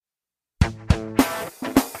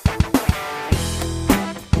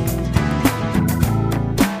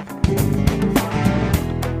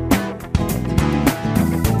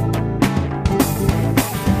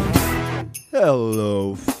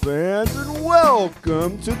Hello, fans, and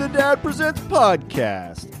welcome to the Dad Presents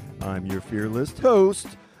podcast. I'm your fearless host,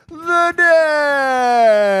 the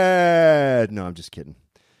Dad. No, I'm just kidding.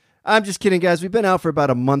 Guys. We've been out for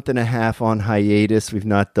about a month and a half on hiatus. We've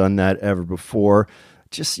not done that ever before.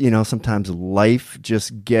 Just, sometimes life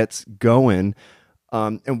just gets going.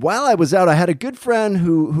 And while I was out, I had a good friend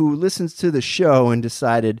who listens to the show and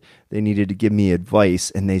decided they needed to give me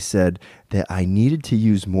advice. And they said that I needed to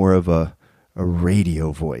use more of a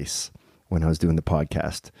radio voice when I was doing the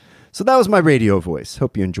podcast. So that was my radio voice.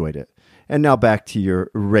 Hope you enjoyed it. And now back to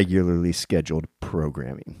your regularly scheduled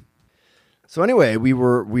programming. So anyway, we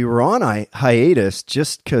were on hiatus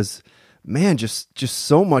just because, man, just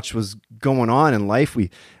so much was going on in life.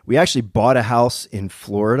 We actually bought a house in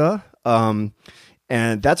Florida. And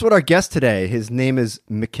that's what our guest today, his name is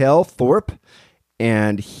Mikkel Thorup,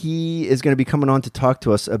 and he is going to be coming on to talk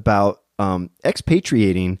to us about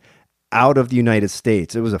expatriating out of the United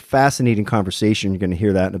States. It was a fascinating conversation. You're going to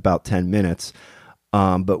hear that in about 10 minutes.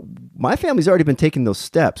 But my family's already been taking those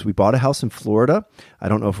steps. We bought a house in Florida. I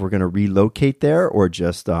don't know if we're going to relocate there or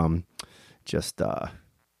just kind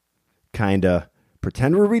of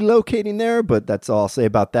pretend we're relocating there, but that's all I'll say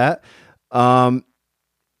about that. As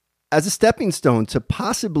a stepping stone to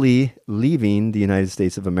possibly leaving the United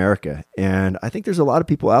States of America. And I think there's a lot of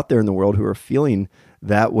people out there in the world who are feeling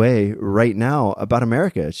that way right now about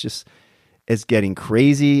America. It's getting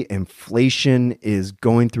crazy. Inflation is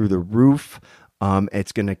going through the roof.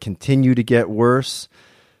 It's going to continue to get worse.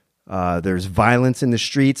 There's violence in the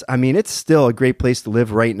streets. I mean, it's still a great place to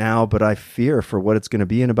live right now, but I fear for what it's going to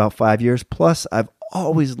be in about 5 years. Plus, I've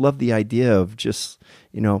always loved the idea of just,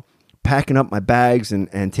 packing up my bags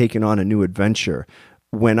and taking on a new adventure.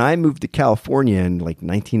 When I moved to California in like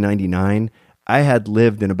 1999, I had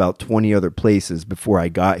lived in about 20 other places before I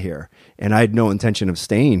got here, and I had no intention of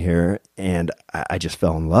staying here. And I just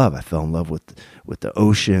fell in love. I fell in love with the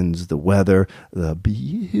oceans, the weather, the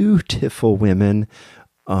beautiful women,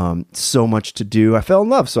 so much to do. I fell in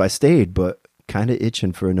love, so I stayed, but kind of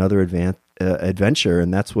itching for another adventure,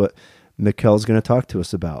 and that's what Mikkel's going to talk to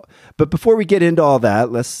us about. But before we get into all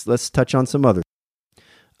that, let's touch on some other.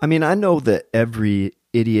 I mean, I know that every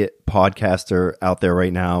idiot podcaster out there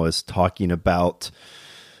right now is talking about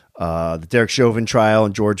the Derek Chauvin trial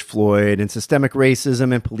and George Floyd and systemic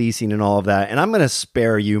racism and policing and all of that. And I'm going to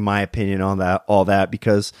spare you my opinion on all that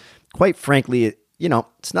because, quite frankly,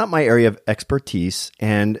 it's not my area of expertise,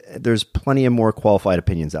 and there's plenty of more qualified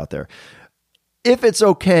opinions out there. If it's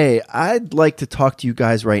okay, I'd like to talk to you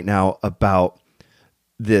guys right now about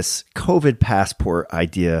this COVID passport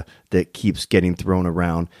idea that keeps getting thrown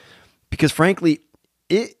around, because frankly,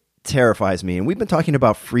 it terrifies me. And we've been talking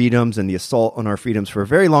about freedoms and the assault on our freedoms for a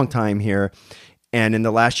very long time here. And in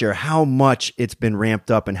the last year, how much it's been ramped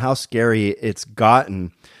up and how scary it's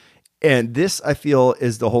gotten. And this, I feel,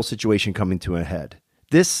 is the whole situation coming to a head.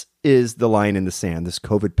 This is the line in the sand, this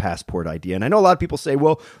COVID passport idea. And I know a lot of people say,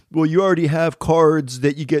 well, you already have cards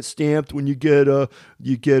that you get stamped when you get a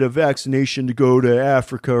vaccination to go to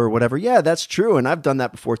Africa or whatever. Yeah, that's true. And I've done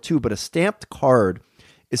that before too. But a stamped card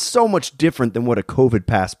is so much different than what a COVID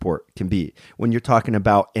passport can be. When you're talking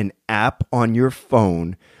about an app on your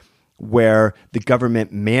phone where the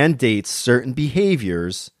government mandates certain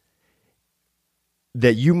behaviors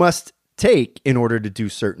that you must take in order to do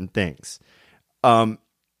certain things.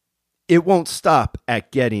 It won't stop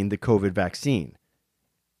at getting the COVID vaccine.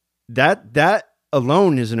 That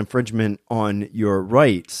alone is an infringement on your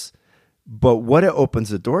rights. But what it opens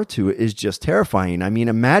the door to is just terrifying. I mean,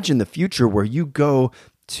 imagine the future where you go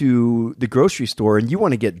to the grocery store and you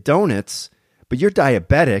want to get donuts, but you're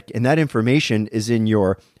diabetic and that information is in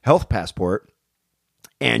your health passport,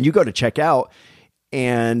 and you go to check out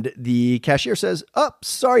and the cashier says, "Oh,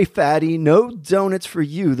 sorry, fatty, no donuts for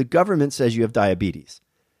you. The government says you have diabetes."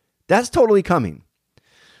 That's totally coming.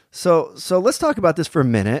 So let's talk about this for a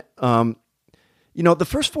minute. The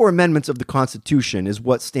first 4 amendments of the Constitution is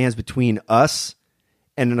what stands between us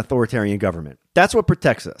and an authoritarian government. That's what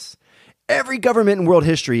protects us. Every government in world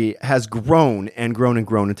history has grown and grown and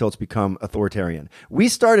grown until it's become authoritarian. We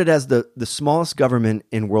started as the smallest government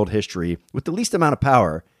in world history with the least amount of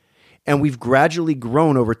power, and we've gradually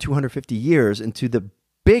grown over 250 years into the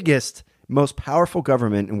biggest, most powerful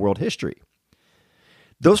government in world history.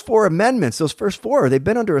 Those 4 amendments, those first 4, they've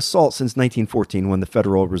been under assault since 1914 when the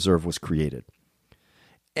Federal Reserve was created.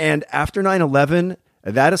 And after 9/11,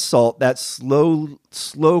 that assault, that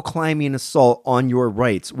slow climbing assault on your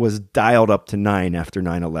rights was dialed up to 9 after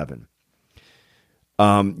 9/11.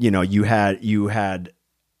 You had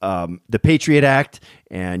the Patriot Act,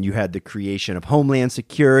 and you had the creation of Homeland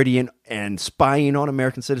Security and spying on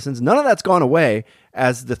American citizens. None of that's gone away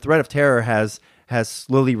as the threat of terror has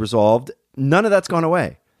slowly resolved. None of that's gone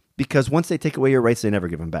away because once they take away your rights, they never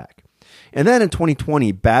give them back. And then in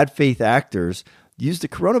 2020, bad faith actors used the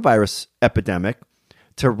coronavirus epidemic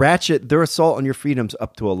to ratchet their assault on your freedoms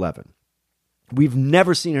up to 11. We've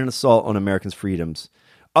never seen an assault on Americans' freedoms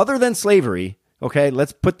other than slavery. Okay,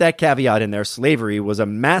 let's put that caveat in there. Slavery was a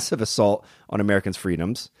massive assault on Americans'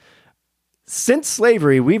 freedoms. Since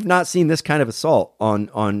slavery, we've not seen this kind of assault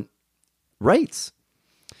on rights.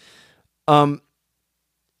 And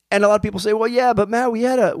a lot of people say, well, yeah, but Matt, we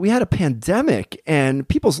had a pandemic and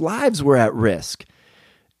people's lives were at risk.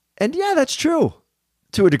 And yeah, that's true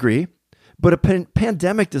to a degree. But a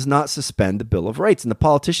pandemic does not suspend the Bill of Rights, and the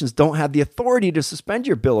politicians don't have the authority to suspend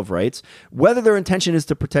your Bill of Rights, whether their intention is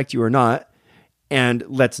to protect you or not. And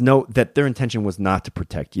let's note that their intention was not to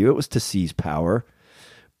protect you. It was to seize power.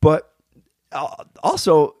 But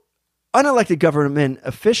also, unelected government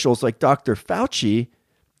officials like Dr. Fauci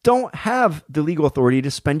don't have the legal authority to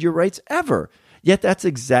suspend your rights ever. Yet that's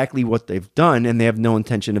exactly what they've done, and they have no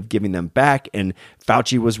intention of giving them back. And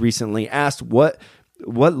Fauci was recently asked, what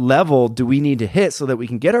level do we need to hit so that we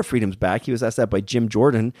can get our freedoms back? He was asked that by Jim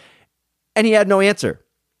Jordan, and he had no answer.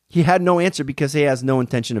 He had no answer because he has no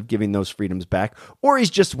intention of giving those freedoms back, or he's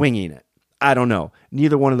just winging it. I don't know.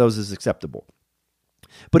 Neither one of those is acceptable.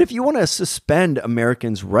 But if you want to suspend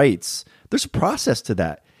Americans' rights, there's a process to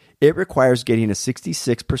that. It requires getting a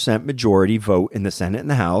 66% majority vote in the Senate and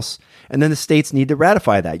the House, and then the states need to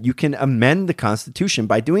ratify that. You can amend the Constitution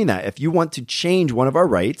by doing that. If you want to change one of our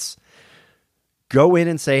rights, go in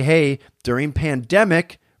and say, hey, during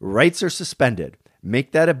pandemic, rights are suspended.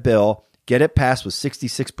 Make that a bill, get it passed with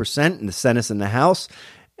 66% in the Senate and the House,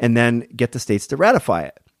 and then get the states to ratify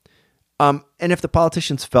it. And if the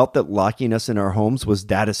politicians felt that locking us in our homes was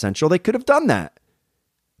that essential, they could have done that.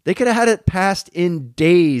 They could have had it passed in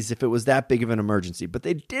days if it was that big of an emergency, but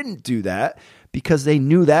they didn't do that because they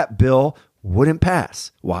knew that bill wouldn't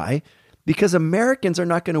pass. Why? Because Americans are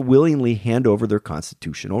not going to willingly hand over their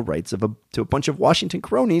constitutional rights to a bunch of Washington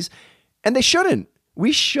cronies, and they shouldn't.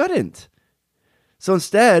 We shouldn't. So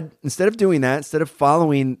instead of doing that, instead of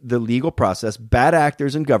following the legal process, bad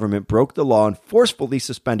actors in government broke the law and forcefully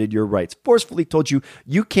suspended your rights, forcefully told you,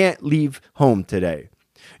 you can't leave home today.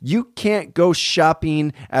 You can't go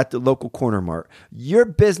shopping at the local corner mart. Your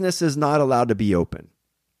business is not allowed to be open.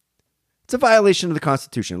 It's a violation of the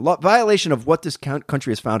Constitution, violation of what this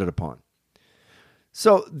country is founded upon.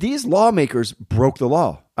 So these lawmakers broke the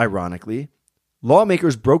law, ironically.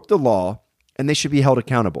 Lawmakers broke the law, and they should be held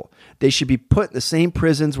accountable. They should be put in the same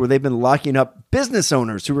prisons where they've been locking up business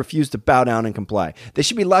owners who refuse to bow down and comply. They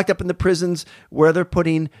should be locked up in the prisons where they're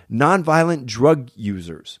putting nonviolent drug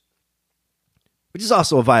users, which is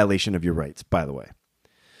also a violation of your rights, by the way.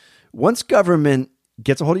 Once government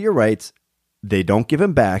gets a hold of your rights, they don't give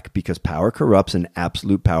them back because power corrupts and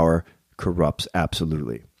absolute power corrupts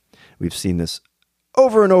absolutely. We've seen this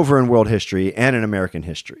over and over in world history and in American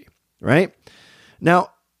history, right?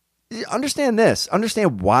 Now, understand this.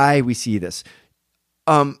 Understand why we see this.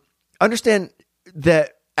 Understand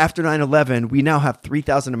that after 9/11, we now have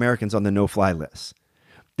 3,000 Americans on the no-fly list.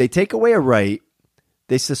 They take away a right,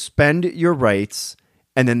 they suspend your rights,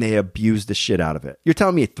 and then they abuse the shit out of it. You're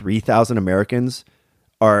telling me 3,000 Americans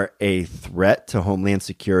are a threat to Homeland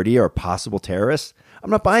Security or possible terrorists?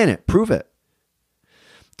 I'm not buying it. Prove it.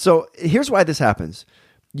 So here's why this happens.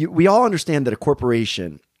 We all understand that a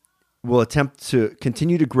corporation will attempt to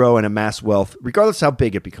continue to grow and amass wealth, regardless of how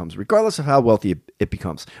big it becomes, regardless of how wealthy it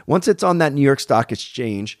becomes. Once it's on that New York Stock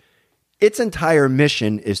Exchange, its entire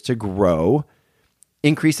mission is to grow,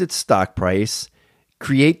 increase its stock price,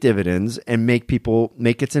 create dividends, and make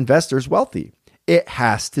its investors wealthy. It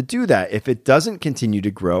has to do that. If it doesn't continue to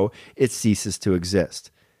grow, it ceases to exist.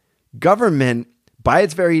 Government, by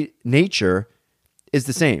its very nature, is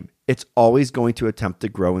the same. It's always going to attempt to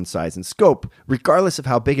grow in size and scope, regardless of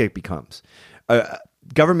how big it becomes.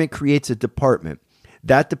 Government creates a department.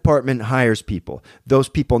 That department hires people. Those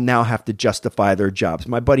people now have to justify their jobs.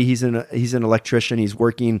 My buddy, he's an electrician. He's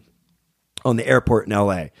working on the airport in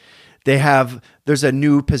LA. There's a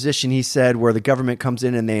new position, he said, where the government comes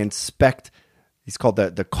in and they inspect. He's called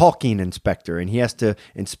the caulking inspector, and he has to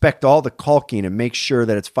inspect all the caulking and make sure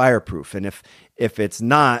that it's fireproof. And if it's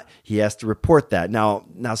not, he has to report that. Now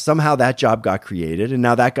somehow that job got created, and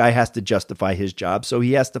now that guy has to justify his job, so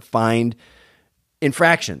he has to find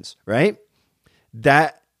infractions, right?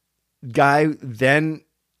 That guy then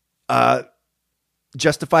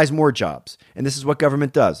justifies more jobs, and this is what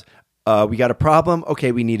government does. We got a problem.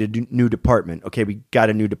 Okay, we need a new department. Okay, we got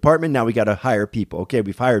a new department. Now we got to hire people. Okay,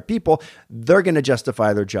 we've hired people. They're going to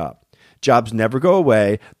justify their job. Jobs never go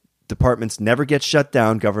away. Departments never get shut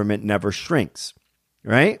down. Government never shrinks,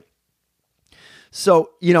 right?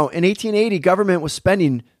 So, in 1880, government was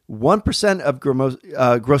spending 1% of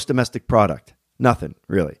gross domestic product. Nothing,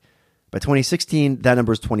 really. By 2016, that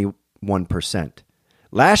number is 21%.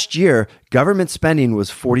 Last year, government spending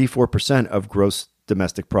was 44% of gross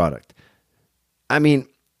domestic product. I mean,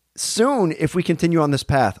 soon, if we continue on this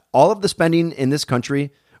path, all of the spending in this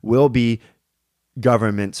country will be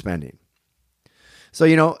government spending.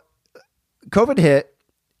 So, COVID hit,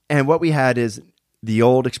 and what we had is the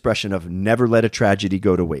old expression of never let a tragedy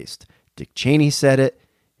go to waste. Dick Cheney said it.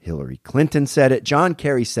 Hillary Clinton said it. John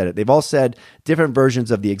Kerry said it. They've all said different versions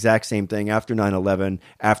of the exact same thing after 9/11,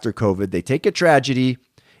 after COVID. They take a tragedy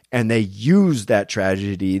and they use that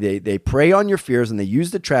tragedy. They prey on your fears and they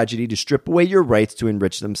use the tragedy to strip away your rights to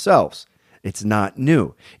enrich themselves. It's not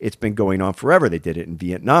new. It's been going on forever. They did it in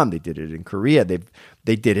Vietnam. They did it in Korea.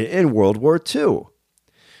 They did it in World War II.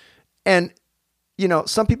 And,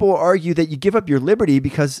 some people will argue that you give up your liberty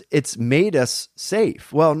because it's made us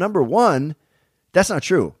safe. Well, number one, that's not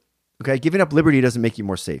true. Okay, giving up liberty doesn't make you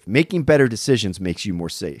more safe. Making better decisions makes you more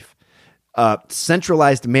safe.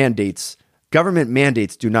 Centralized mandates, government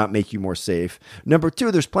mandates do not make you more safe. Number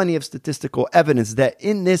two, there's plenty of statistical evidence that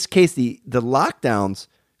in this case, the lockdowns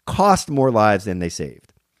cost more lives than they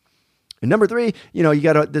saved. And number three, you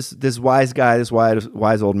got this wise guy, this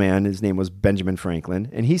wise old man. His name was Benjamin Franklin,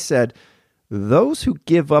 and he said, "Those who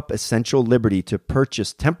give up essential liberty to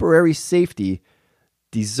purchase temporary safety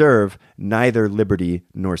deserve neither liberty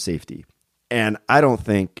nor safety." And I don't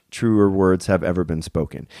think truer words have ever been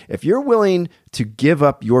spoken. If you're willing to give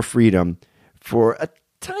up your freedom for a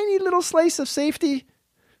tiny little slice of safety,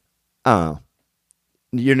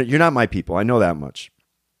 you're not my people. I know that much.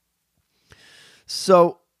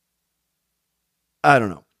 So, I don't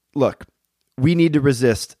know. Look, we need to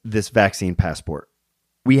resist this vaccine passport.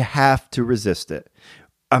 We have to resist it.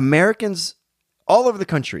 Americans all over the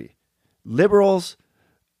country, liberals,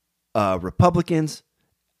 Republicans,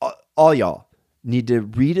 all y'all need to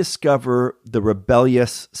rediscover the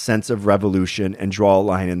rebellious sense of revolution and draw a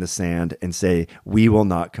line in the sand and say, we will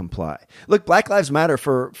not comply. Look, Black Lives Matter,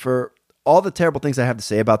 for all the terrible things I have to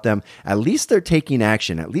say about them, at least they're taking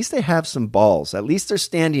action. At least they have some balls. At least they're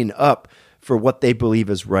standing up for what they believe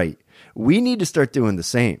is right. We need to start doing the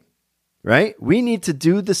same, right? We need to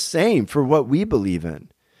do the same for what we believe in.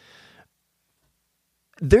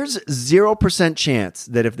 There's 0% chance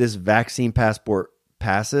that if this vaccine passport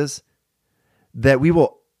passes, that we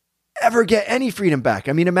will ever get any freedom back.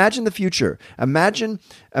 I mean, imagine the future. Imagine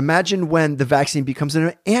when the vaccine becomes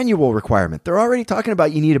an annual requirement. They're already talking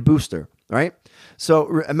about you need a booster, right?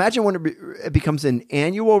 So imagine when it becomes an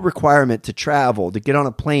annual requirement to travel, to get on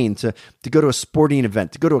a plane, to go to a sporting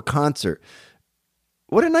event, to go to a concert.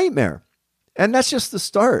 What a nightmare. And that's just the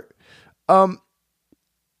start.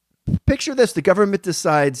 Picture this. The government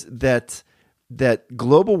decides that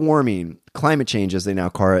global warming, climate change, as they now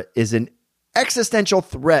call it, is an existential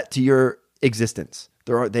threat to your existence.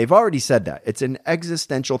 They've already said that. It's an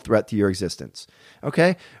existential threat to your existence.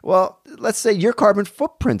 Okay? Well, let's say your carbon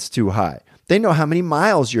footprint's too high. They know how many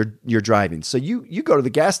miles you're driving. So you go to the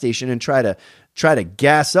gas station and try to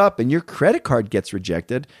gas up, and your credit card gets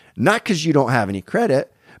rejected, not because you don't have any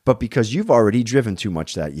credit, but because you've already driven too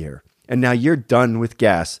much that year. And now you're done with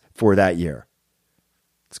gas for that year.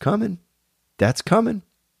 It's coming. That's coming.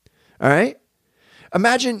 All right?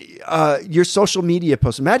 Imagine your social media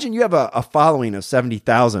posts. Imagine you have a following of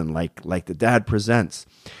 70,000 like the Dad Presents,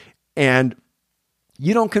 and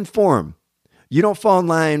you don't conform. You don't fall in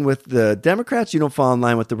line with the Democrats. You don't fall in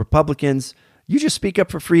line with the Republicans. You just speak up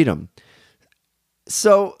for freedom.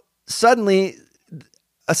 So suddenly,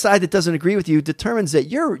 a side that doesn't agree with you determines that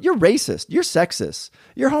you're racist, you're sexist,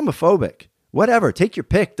 you're homophobic, whatever. Take your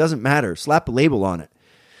pick. Doesn't matter. Slap a label on it.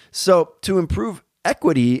 So to improve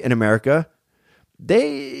equity in America,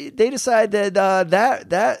 they decide that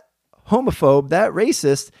that homophobe, that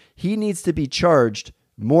racist, he needs to be charged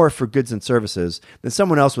more for goods and services than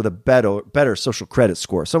someone else with a better social credit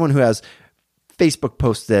score, someone who has Facebook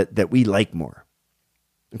posts that we like more.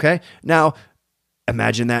 Okay? Now,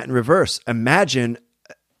 imagine that in reverse. Imagine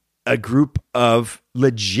a group of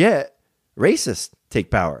legit racists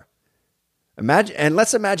take power.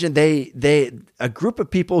 Let's imagine a group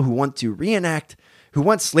of people who want to reenact, who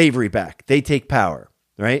want slavery back. They take power,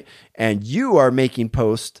 right? And you are making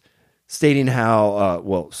posts stating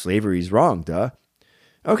how, slavery is wrong, duh.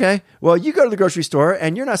 Okay, well, you go to the grocery store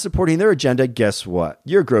and you're not supporting their agenda. Guess what?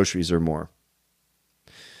 Your groceries are more.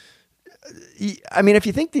 I mean, if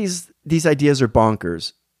you think these ideas are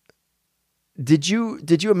bonkers, did you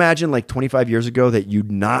imagine like 25 years ago that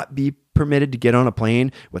you'd not be permitted to get on a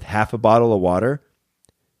plane with half a bottle of water?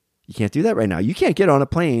 You can't do that right now. You can't get on a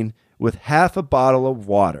plane with half a bottle of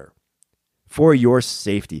water for your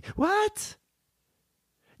safety. What?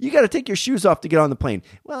 You got to take your shoes off to get on the plane.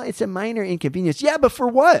 Well, it's a minor inconvenience. Yeah, but for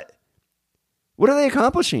what? What are they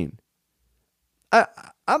accomplishing? I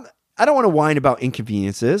don't want to whine about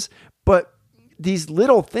inconveniences, but these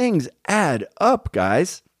little things add up,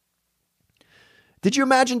 guys. Did you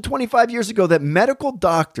imagine 25 years ago that medical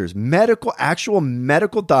doctors, actual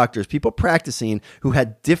medical doctors, people practicing who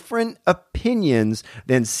had different opinions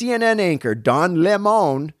than CNN anchor Don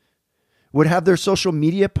Lemon would have their social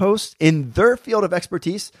media posts in their field of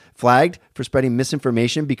expertise flagged for spreading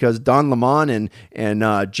misinformation because Don Lemon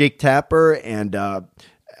and Jake Tapper and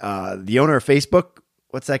the owner of Facebook,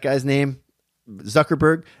 what's that guy's name?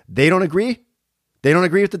 Zuckerberg. They don't agree. They don't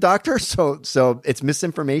agree with the doctor. So it's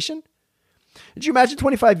misinformation. Did you imagine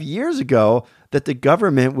 25 years ago that the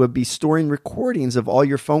government would be storing recordings of all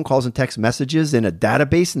your phone calls and text messages in a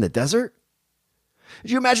database in the desert?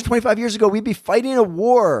 Did you imagine 25 years ago we'd be fighting a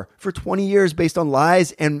war for 20 years based on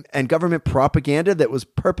lies and government propaganda that was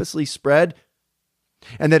purposely spread?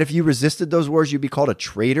 And that if you resisted those wars, you'd be called a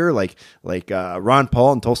traitor like Ron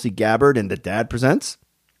Paul and Tulsi Gabbard and The Dad Presents?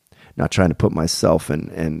 Not trying to put myself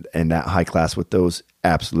in that high class with those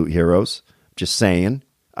absolute heroes. Just saying.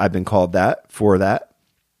 I've been called that for that.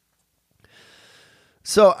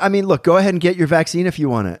 So, I mean, look, go ahead and get your vaccine if you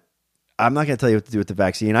want it. I'm not going to tell you what to do with the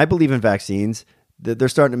vaccine. I believe in vaccines. They're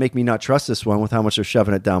starting to make me not trust this one with how much they're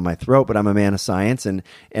shoving it down my throat, but I'm a man of science, and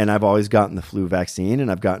I've always gotten the flu vaccine, and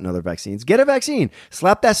I've gotten other vaccines. Get a vaccine.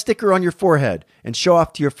 Slap that sticker on your forehead and show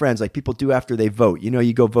off to your friends like people do after they vote. You know,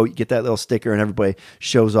 you go vote, you get that little sticker, and everybody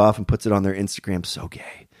shows off and puts it on their Instagram. So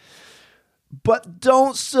gay. But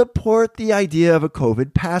don't support the idea of a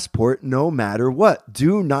COVID passport no matter what.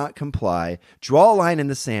 Do not comply. Draw a line in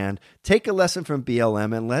the sand. Take a lesson from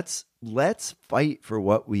BLM and let's fight for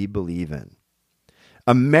what we believe in.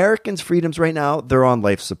 Americans' freedoms right now, they're on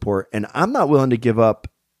life support, and I'm not willing to give up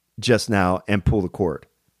just now and pull the cord.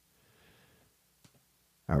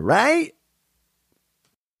 All right?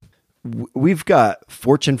 We've got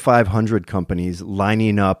Fortune 500 companies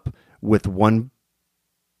lining up with one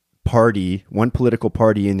political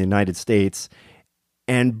party in the United States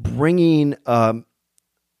and bringing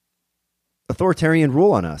authoritarian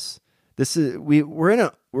rule on us. We're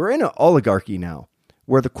in an oligarchy now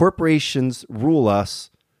where the corporations rule us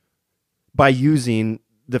by using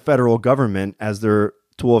the federal government as their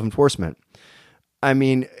tool of enforcement. I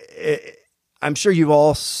mean, I'm sure you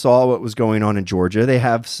all saw what was going on in Georgia. They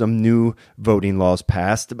have some new voting laws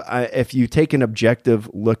passed. If you take an objective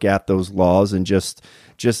look at those laws and just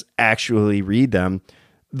actually read them,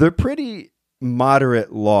 they're pretty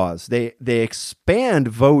moderate laws. They expand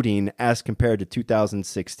voting as compared to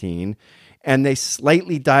 2016, and they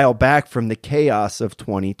slightly dial back from the chaos of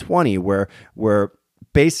 2020, where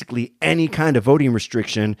basically any kind of voting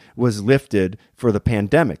restriction was lifted for the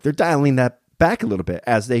pandemic. They're dialing that back a little bit,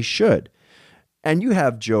 as they should. And you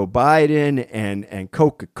have Joe Biden and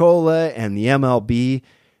Coca-Cola and the MLB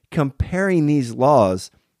comparing these laws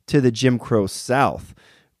to the Jim Crow South,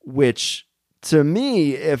 which to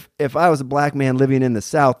me, if I was a black man living in the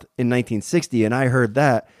South in 1960 and I heard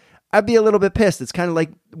that, I'd be a little bit pissed. It's kind of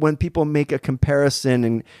like when people make a comparison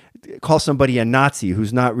and call somebody a Nazi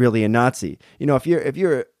who's not really a Nazi. You know, if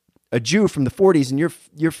you're a Jew from the 40s and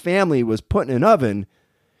your family was put in an oven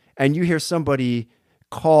and you hear somebody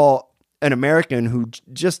call an American who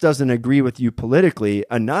just doesn't agree with you politically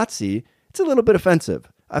a Nazi, it's a little bit offensive.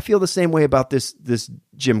 I feel the same way about this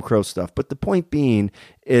Jim Crow stuff. But the point being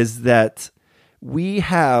is that we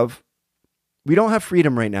don't have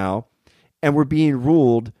freedom right now, and we're being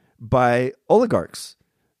ruled by oligarchs.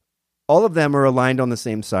 All of them are aligned on the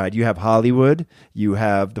same side. You have Hollywood, you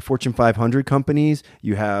have the Fortune 500 companies,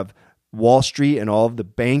 you have Wall Street and all of the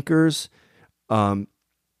bankers.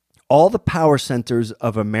 All the power centers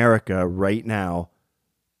of America right now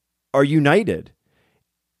are united.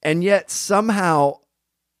 And yet somehow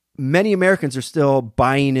many Americans are still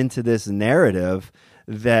buying into this narrative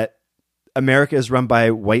that America is run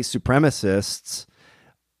by white supremacists.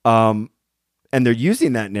 And they're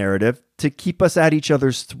using that narrative to keep us at each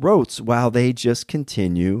other's throats while they just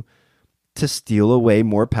continue to steal away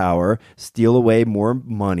more power, steal away more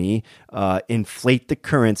money, inflate the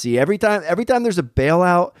currency. Every time there's a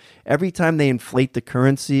bailout, every time they inflate the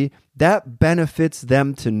currency, that benefits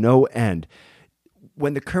them to no end.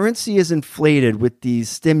 When the currency is inflated with these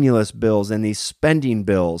stimulus bills and these spending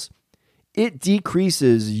bills, it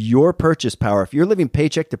decreases your purchase power. If you're living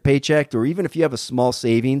paycheck to paycheck, or even if you have a small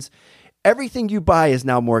savings, everything you buy is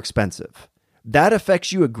now more expensive. That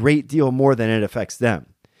affects you a great deal more than it affects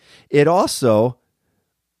them. It also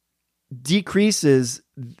decreases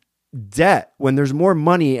debt. When there's more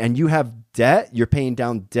money and you have debt, you're paying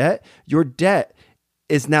down debt, your debt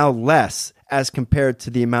is now less as compared to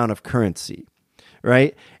the amount of currency,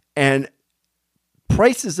 right? And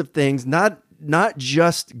prices of things, not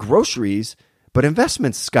just groceries, but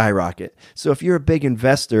investments skyrocket. So if you're a big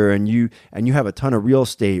investor and you have a ton of real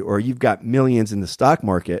estate, or you've got millions in the stock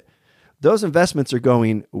market, those investments are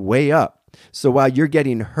going way up. So while you're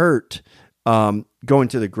getting hurt going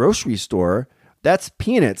to the grocery store, that's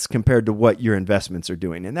peanuts compared to what your investments are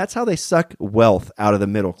doing. And that's how they suck wealth out of the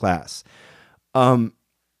middle class. And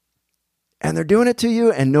they're doing it to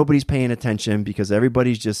you, and nobody's paying attention because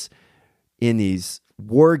everybody's just in these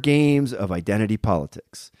war games of identity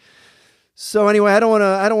politics. So anyway, I don't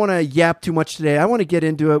want to yap too much today. I want to get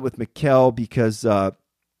into it with Mikkel because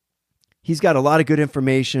he's got a lot of good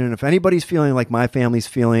information. And if anybody's feeling like my family's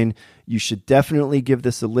feeling, you should definitely give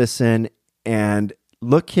this a listen and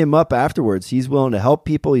look him up afterwards. He's willing to help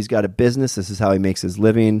people. He's got a business. This is how he makes his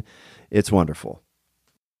living. It's wonderful.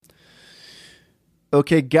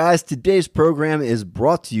 Okay, guys, today's program is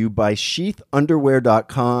brought to you by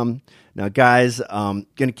sheathunderwear.com. Now, guys, I'm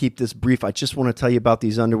going to keep this brief. I just want to tell you about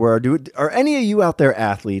these underwear. Are any of you out there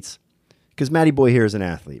athletes? Because Matty Boy here is an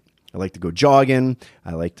athlete. I like to go jogging.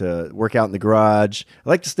 I like to work out in the garage. I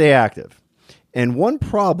like to stay active. And one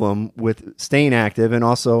problem with staying active and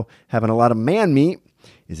also having a lot of man meat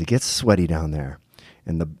is it gets sweaty down there.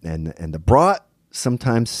 And the brat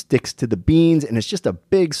sometimes sticks to the beans, and it's just a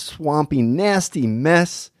big, swampy, nasty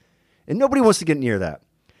mess. And nobody wants to get near that.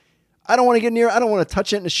 I don't want to get near it. I don't want to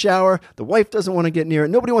touch it in the shower. The wife doesn't want to get near it.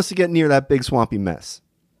 Nobody wants to get near that big, swampy mess.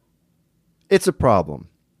 It's a problem.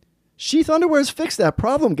 Sheath Underwear has fixed that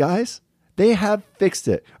problem, guys. They have fixed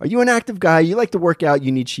it. Are you an active guy? You like to work out?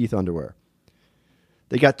 You need Sheath Underwear.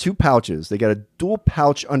 They got 2 pouches. They got a dual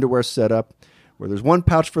pouch underwear setup where there's one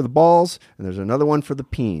pouch for the balls and there's another one for the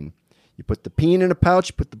peen. You put the peen in a pouch,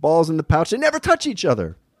 you put the balls in the pouch. They never touch each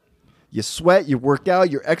other. You sweat, you work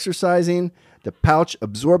out, you're exercising. The pouch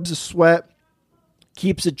absorbs the sweat,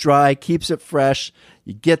 keeps it dry, keeps it fresh.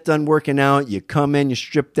 You get done working out, you come in, you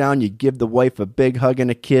strip down, you give the wife a big hug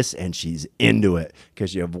and a kiss, and she's into it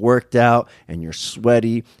because you have worked out and you're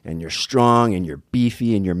sweaty and you're strong and you're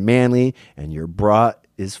beefy and you're manly and your bra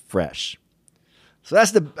is fresh. So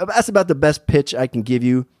that's about the best pitch I can give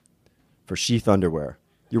you for Sheath Underwear.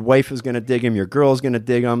 Your wife is going to dig them. Your girl is going to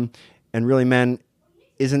dig them. And really, men,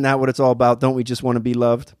 isn't that what it's all about? Don't we just want to be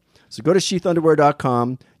loved? So go to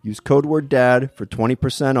sheathunderwear.com. Use code word DAD for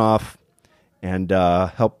 20% off. And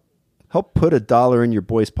help put $1 in your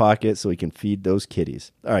boy's pocket so he can feed those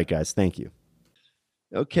kitties. All right, guys. Thank you.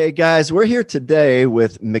 Okay, guys. We're here today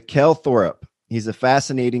with Mikkel Thorup. He's a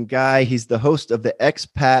fascinating guy. He's the host of the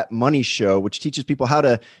Expat Money Show, which teaches people how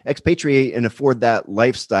to expatriate and afford that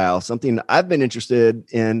lifestyle, something I've been interested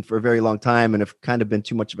in for a very long time and have kind of been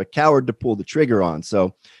too much of a coward to pull the trigger on.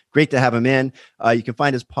 So great to have him in. You can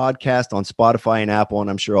find his podcast on Spotify and Apple, and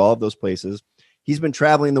I'm sure all of those places. He's been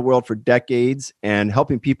traveling the world for decades and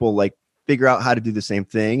helping people like figure out how to do the same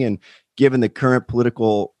thing. And given the current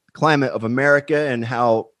political climate of America and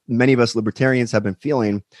how many of us libertarians have been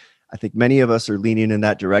feeling, I think many of us are leaning in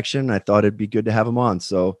that direction. I thought it'd be good to have him on.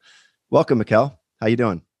 So welcome, Mikkel. How you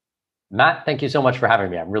doing? Matt, thank you so much for having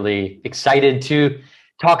me. I'm really excited to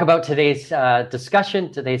talk about today's discussion,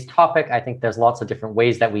 today's topic. I think there's lots of different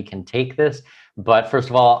ways that we can take this. But first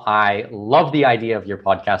of all, I love the idea of your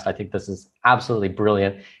podcast. I think this is absolutely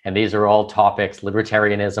brilliant. And these are all topics: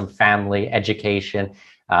 libertarianism, family, education,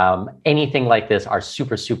 anything like this are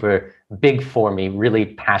super, super big for me, really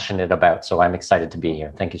passionate about. So I'm excited to be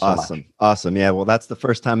here. Thank you so much. Awesome. Yeah. Well, that's the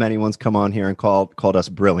first time anyone's come on here and called us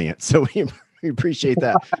brilliant. So we appreciate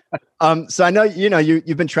that. So I know,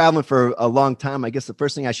 you've been traveling for a long time. I guess the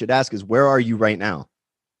first thing I should ask is, where are you right now?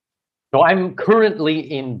 So I'm currently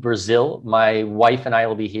in Brazil. My wife and I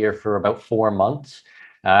will be here for about 4 months.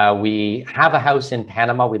 We have a house in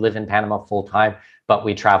Panama. We live in Panama full time, but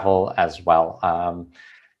we travel as well.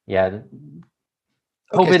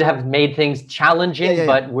 COVID have made things challenging,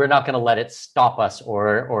 but we're not going to let it stop us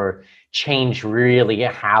or change really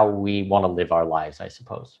how we want to live our lives, I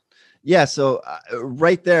suppose. Yeah. So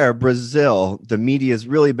right there, Brazil, the media has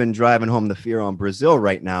really been driving home the fear on Brazil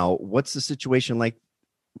right now. What's the situation like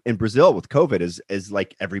in Brazil with COVID? Is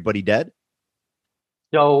like everybody dead?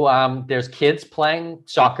 So there's kids playing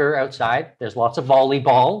soccer outside. There's lots of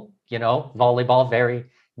volleyball, very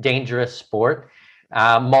dangerous sport.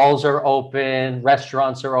 Malls are open,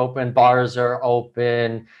 restaurants are open, bars are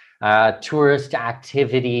open, tourist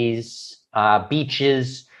activities,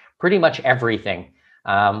 beaches, pretty much everything.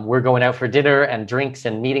 We're going out for dinner and drinks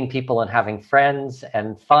and meeting people and having friends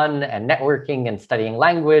and fun and networking and studying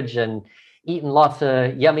language and eating lots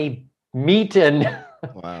of yummy meat. And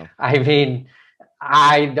Wow. I mean,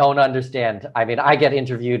 I don't understand. I mean, I get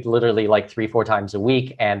interviewed literally like 3, 4 times a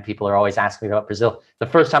week, and people are always asking me about Brazil. The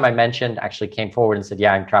first time I mentioned, actually came forward and said,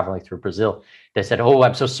 "Yeah, I'm traveling through Brazil." They said, "Oh,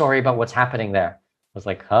 I'm so sorry about what's happening there." I was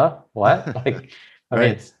like, "Huh? What?" Like, I mean, Right.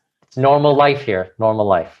 it's normal life here, normal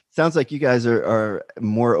life. Sounds like you guys are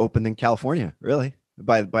more open than California, really,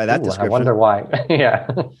 by that Ooh, I description. wonder why. Yeah.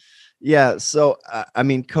 Yeah. So, I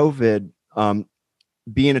mean, COVID,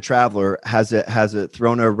 being a traveler, has it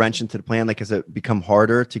thrown a wrench into the plan? Like, has it become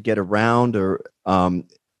harder to get around, or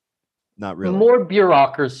not really? More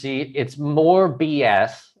bureaucracy, it's more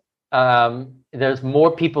BS. There's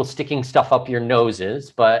more people sticking stuff up your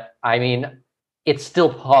noses, but I mean, it's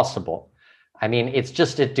still possible. I mean, it's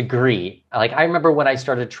just a degree. Like, I remember when I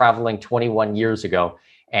started traveling 21 years ago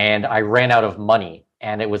and I ran out of money,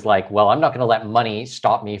 and it was like, well, I'm not going to let money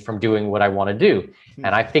stop me from doing what I want to do.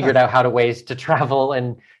 And I figured out how to ways to travel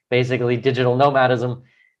and basically digital nomadism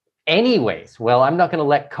anyways. Well, I'm not going to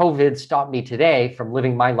let COVID stop me today from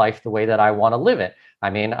living my life the way that I want to live it. I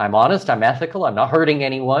mean, I'm honest, I'm ethical, I'm not hurting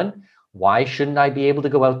anyone. Why shouldn't I be able to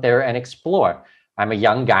go out there and explore? I'm a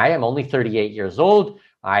young guy, I'm only 38 years old.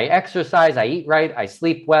 I exercise, I eat right, I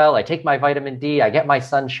sleep well, I take my vitamin D, I get my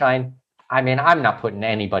sunshine. I mean, I'm not putting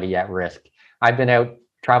anybody at risk. I've been out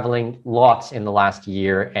traveling lots in the last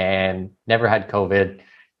year and never had COVID.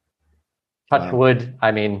 Touch Wow. wood.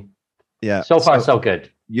 I mean, Yeah. so far, So so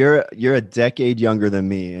good. you're a decade younger than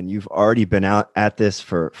me, and you've already been out at this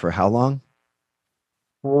for how long?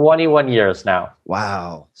 21 years now.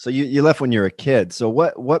 Wow. So you left when you were a kid. So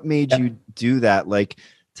what made Yeah, you do that? Like,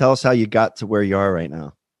 tell us how you got to where you are right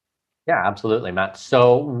now. yeah, absolutely, Matt.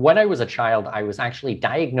 So when I was a child, I was actually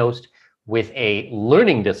diagnosed with a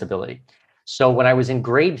learning disability. So when I was in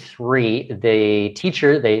grade 3, the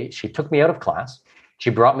teacher, she took me out of class. She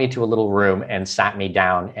brought me to a little room and sat me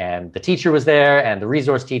down, and the teacher was there, and the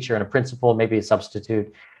resource teacher and a principal, maybe a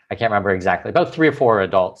substitute. I can't remember exactly. About 3 or 4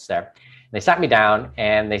 adults there. And they sat me down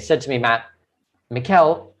and they said to me, "Matt,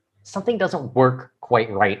 Mikkel, something doesn't work quite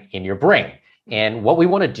right in your brain. And what we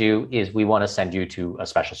want to do is we want to send you to a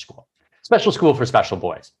special school for special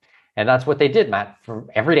boys." And that's what they did, Matt. For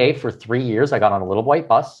every day for 3 years, I got on a little white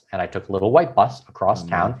bus and I took a little white bus Oh across man.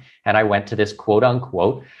 town and I went to this quote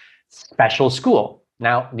unquote special school.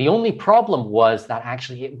 Now, the only problem was that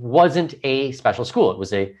actually it wasn't a special school. It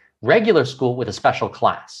was a regular school with a special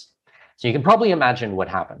class. So you can probably imagine what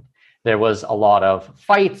happened. There was a lot of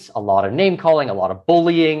fights, a lot of name calling, a lot of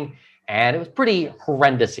bullying, and it was pretty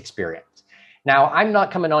horrendous experience. Now, I'm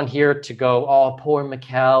not coming on here to go, "Oh, poor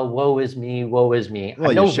Mikkel, woe is me, woe is me." Well,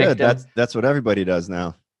 I'm you no should. victim. That's what everybody does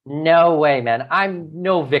now. No way, man. I'm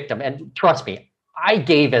no victim. And trust me, I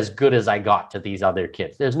gave as good as I got to these other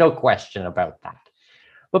kids. There's no question about that.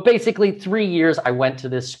 But basically, 3 years I went to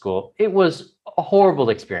this school. It was a horrible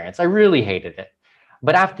experience. I really hated it.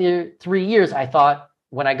 But after 3 years, I thought,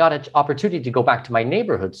 when I got an opportunity to go back to my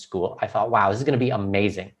neighborhood school, I thought, wow, this is going to be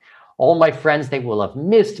amazing. All my friends, they will have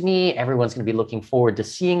missed me. Everyone's going to be looking forward to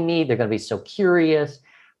seeing me. They're going to be so curious.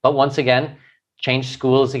 But once again, change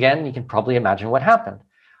schools again. You can probably imagine what happened.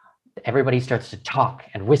 Everybody starts to talk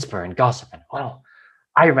and whisper and gossip. And, well,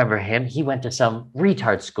 I remember him. He went to some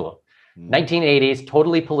retard school. Mm. 1980s,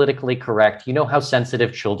 totally politically correct. You know how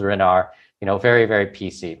sensitive children are, very, very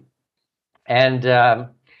PC. And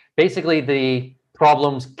basically, the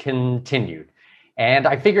problems continued. And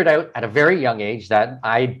I figured out at a very young age that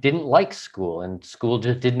I didn't like school and school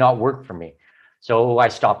just did not work for me. So I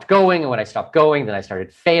stopped going. And when I stopped going, then I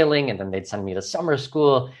started failing. And then they'd send me to summer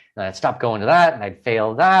school. And I'd stop going to that and I'd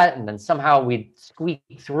fail that. And then somehow we'd squeak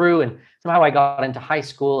through. And somehow I got into high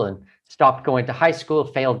school and stopped going to high school,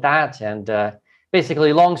 failed that. And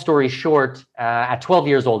basically, long story short, at 12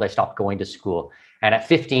 years old, I stopped going to school. And at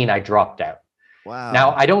 15, I dropped out. Now,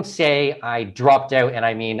 Wow. I don't say I dropped out and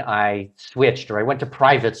I mean I switched or I went to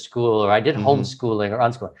private school or I did Hmm. homeschooling or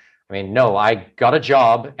unschooling. I mean, no, I got a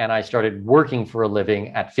job and I started working for a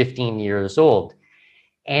living at 15 years old.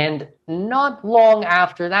 And not long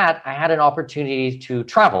after that, I had an opportunity to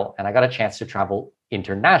travel and I got a chance to travel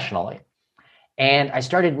internationally. And I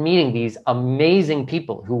started meeting these amazing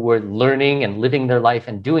people who were learning and living their life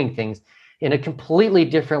and doing things in a completely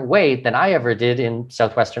different way than I ever did in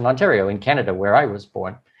Southwestern Ontario, in Canada, where I was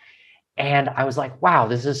born. And I was like, wow,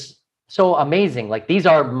 this is so amazing. Like, these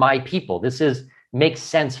are my people. This is makes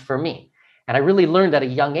sense for me. And I really learned at a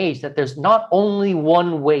young age that there's not only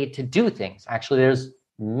one way to do things. Actually, there's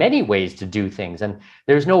many ways to do things, and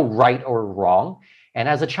there's no right or wrong. And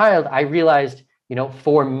as a child, I realized,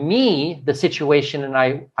 for me, the situation and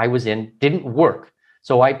I was in didn't work.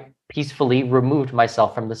 So I peacefully removed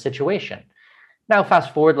myself from the situation. Now,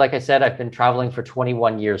 fast forward, like I said, I've been traveling for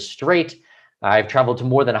 21 years straight. I've traveled to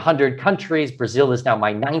more than 100 countries. Brazil is now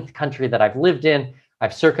my 9th country that I've lived in.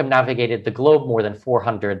 I've circumnavigated the globe more than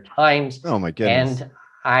 400 times. Oh, my goodness. And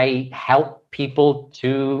I help people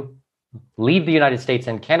to leave the United States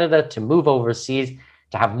and Canada, to move overseas,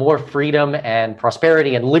 to have more freedom and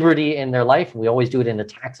prosperity and liberty in their life. We always do it in a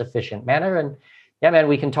tax-efficient manner. And yeah, man,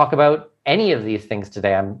 we can talk about any of these things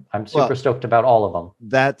today. I'm super stoked about all of them.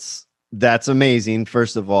 That's amazing.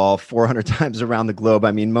 First of all, 400 times around the globe.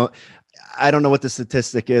 I mean, I don't know what the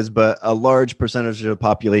statistic is, but a large percentage of the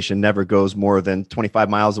population never goes more than 25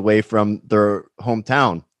 miles away from their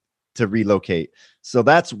hometown to relocate. So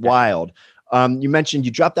that's wild. You mentioned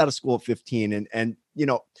you dropped out of school at 15, and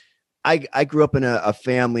I grew up in a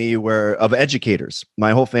family of educators.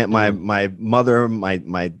 My whole family, my mother, my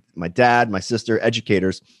dad, my sister,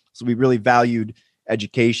 educators. So we really valued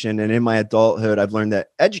education. And in my adulthood, I've learned that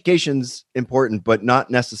education's important, but not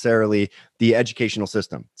necessarily the educational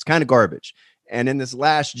system. It's kind of garbage. And in this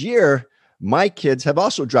last year, my kids have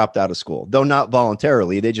also dropped out of school, though not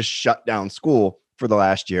voluntarily. They just shut down school for the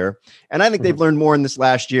last year. And I think they've learned more in this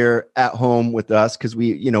last year at home with us, because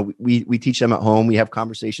we teach them at home. We have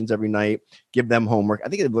conversations every night, give them homework. I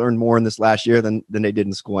think they've learned more in this last year than they did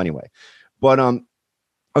in school anyway. But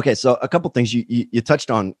okay, so a couple things. You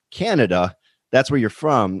touched on Canada. That's where you're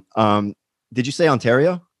from. Did you say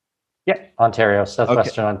Ontario? Yeah, Ontario,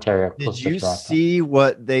 southwestern Ontario. Did you see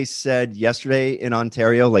what they said yesterday in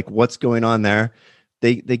Ontario? Like, what's going on there?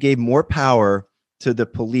 They gave more power to the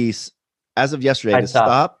police as of yesterday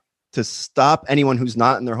to stop anyone who's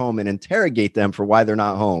not in their home and interrogate them for why they're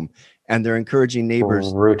not home. And they're encouraging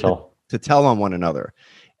neighbors to tell on one another.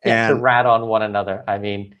 Yeah, and to rat on one another. I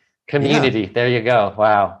mean, community. Yeah. There you go.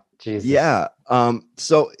 Wow. Jesus. Yeah.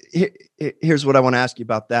 So here's what I want to ask you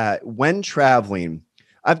about that. When traveling,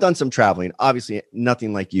 I've done some traveling, obviously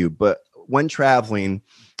nothing like you, but when traveling,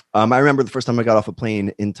 I remember the first time I got off a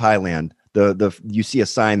plane in Thailand, you see a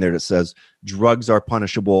sign there that says drugs are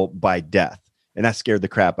punishable by death. And that scared the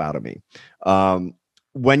crap out of me.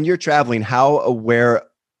 When you're traveling, how aware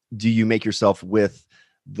do you make yourself with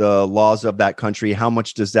the laws of that country? How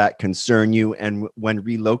much does that concern you? And when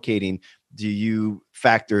relocating, do you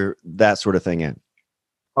factor that sort of thing in?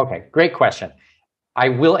 Okay, great question. I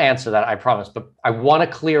will answer that, I promise, but I want to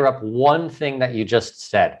clear up one thing that you just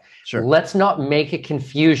said. Sure. Let's not make a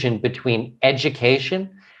confusion between education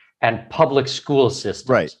and public school systems.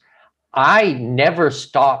 Right. I never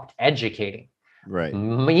stopped educating. Right.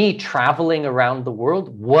 Me traveling around the world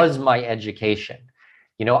was my education.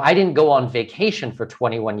 I didn't go on vacation for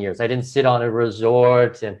 21 years. I didn't sit on a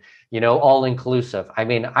resort and, all inclusive. I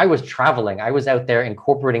mean, I was traveling. I was out there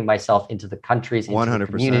incorporating myself into the countries, into 100%. the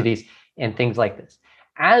communities and things like this.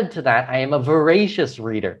 Add to that, I am a voracious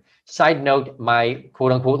reader. Side note, my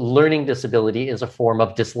quote unquote learning disability is a form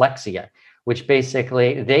of dyslexia, which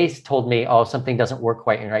basically they told me, oh, something doesn't work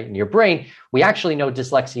quite right in your brain. We actually know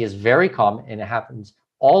dyslexia is very common and it happens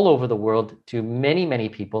all over the world to many, many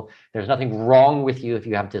people. There's nothing wrong with you if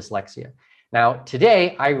you have dyslexia. Now,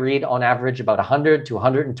 today I read on average about 100 to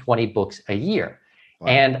 120 books a year. Wow.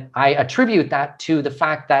 And I attribute that to the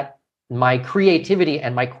fact that my creativity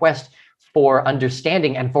and my quest for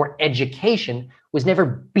understanding and for education was never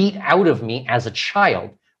beat out of me as a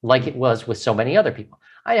child like it was with so many other people.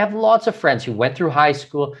 I have lots of friends who went through high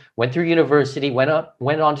school, went through university, went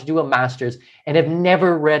on to do a master's, and have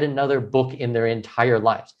never read another book in their entire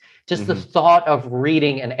lives. Just the thought of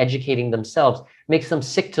reading and educating themselves makes them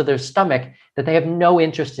sick to their stomach that they have no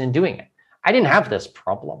interest in doing it. I didn't have this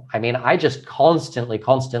problem. I mean, I just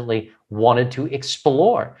constantly wanted to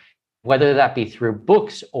explore, whether that be through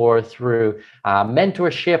books or through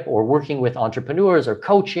mentorship or working with entrepreneurs or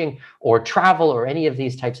coaching or travel or any of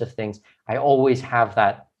these types of things. I always have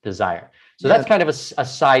that desire. So that's kind of a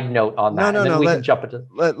side note on that. No, we can jump into.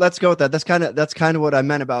 Let's go with that. That's kind of what I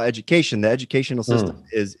meant about education. The educational system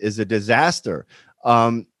is a disaster.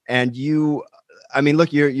 And you, I mean,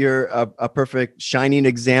 look, you're a perfect shining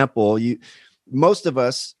example. Most of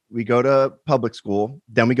us, we go to public school,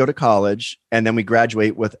 then we go to college, and then we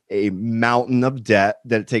graduate with a mountain of debt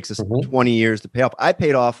that it takes us 20 years to pay off. I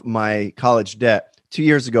paid off my college debt 2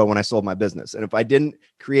 years ago when I sold my business. And if I didn't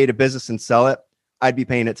create a business and sell it, I'd be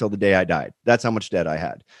paying it till the day I died. That's how much debt I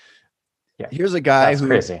had. Here's a guy who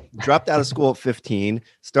crazy. dropped out of school at 15,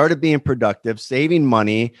 started being productive, saving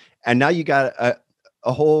money, and now you got a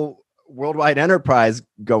whole worldwide enterprise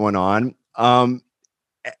going on.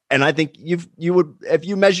 And I think you would, if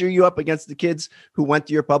you measure you up against the kids who went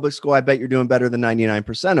to your public school, I bet you're doing better than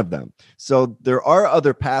 99% of them. So there are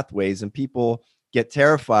other pathways, and people get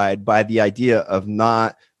terrified by the idea of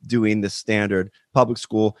not doing the standard public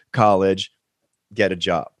school, college, get a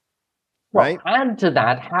job. Right. Well, add to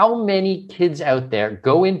that, how many kids out there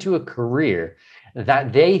go into a career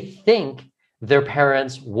that they think their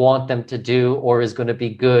parents want them to do, or is going to be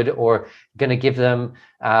good, or going to give them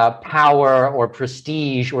power or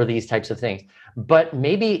prestige or these types of things. But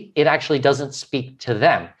maybe it actually doesn't speak to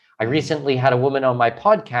them. I recently had a woman on my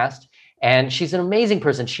podcast, and she's an amazing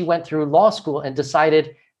person. She went through law school and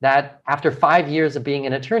decided that after 5 years of being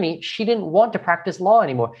an attorney, she didn't want to practice law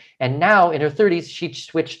anymore. And now in her 30s, she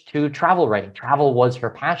switched to travel writing. Travel was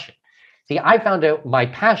her passion. See, I found out my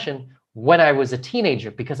passion when I was a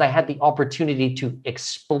teenager because I had the opportunity to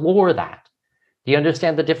explore that. Do you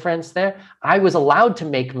understand the difference there? I was allowed to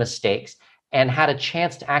make mistakes and had a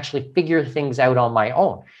chance to actually figure things out on my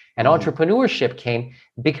own. And entrepreneurship came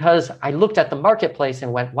because I looked at the marketplace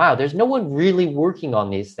and went, wow, there's no one really working on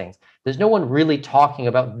these things. There's no one really talking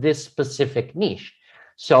about this specific niche.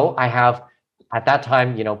 So I have, at that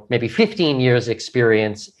time, maybe 15 years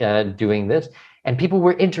experience doing this. And people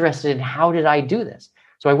were interested in how did I do this?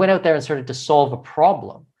 So I went out there and started to solve a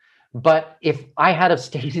problem. But if I had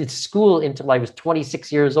stayed in school until I was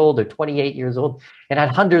 26 years old or 28 years old and had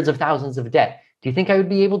hundreds of thousands of debt, do you think I would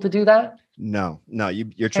be able to do that? No,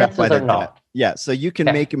 you're trapped by that debt. Yeah. So you can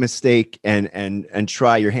make a mistake and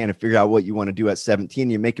try your hand and figure out what you want to do at 17.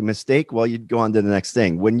 You make a mistake, well, you'd go on to the next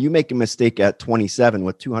thing. When you make a mistake at 27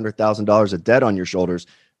 with $200,000 of debt on your shoulders,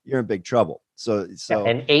 you're in big trouble. So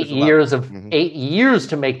and 8 years of 8 years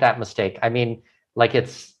to make that mistake. I mean, like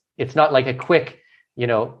it's not like a quick,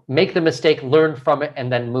 make the mistake, learn from it,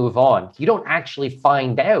 and then move on. You don't actually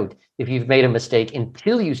find out if you've made a mistake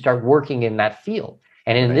until you start working in that field.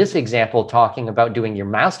 And in this example, talking about doing your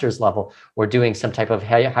master's level or doing some type of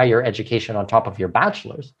higher education on top of your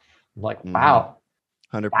bachelor's, I'm like, wow,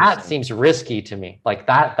 100%. That seems risky to me. Like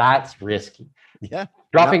that's risky. Yeah.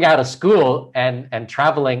 Dropping out of school and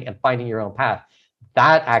traveling and finding your own path,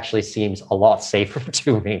 that actually seems a lot safer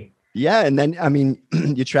to me. Yeah. And then, I mean,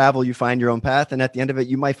 you travel, you find your own path. And at the end of it,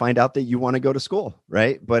 you might find out that you want to go to school.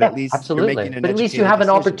 Right. But at least absolutely. You're making but at least you have an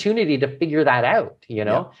opportunity to figure that out,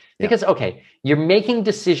 because, okay, you're making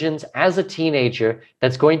decisions as a teenager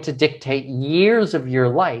that's going to dictate years of your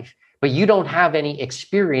life, but you don't have any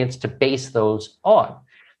experience to base those on.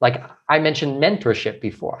 Like I mentioned mentorship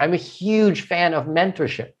before. I'm a huge fan of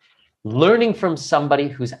mentorship, learning from somebody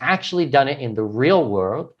who's actually done it in the real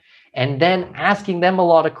world, and then asking them a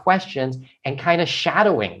lot of questions and kind of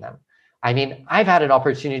shadowing them. I mean, I've had an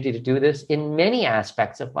opportunity to do this in many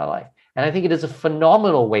aspects of my life, and I think it is a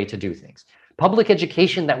phenomenal way to do things. Public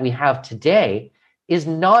education that we have today is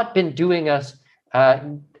not been doing us,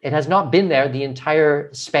 it has not been there the entire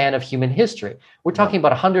span of human history. We're talking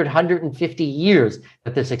about 100, 150 years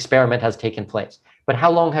that this experiment has taken place. But how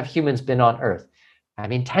long have humans been on Earth? I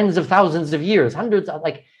mean, tens of thousands of years, hundreds of,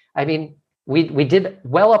 we did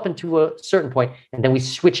well up into a certain point, and then we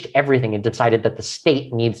switched everything and decided that the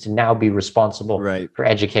state needs to now be responsible for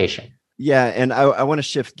education. Yeah, and I want to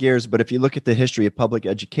shift gears, but if you look at the history of public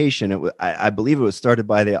education, I believe it was started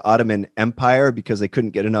by the Ottoman Empire because they couldn't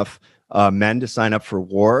get enough men to sign up for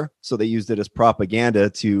war, so they used it as propaganda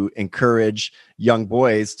to encourage young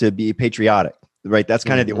boys to be patriotic. Right, that's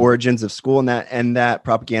kind of the origins of school, and that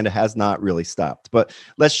propaganda has not really stopped. But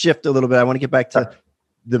let's shift a little bit. I want to get back to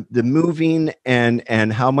the moving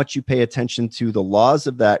and how much you pay attention to the laws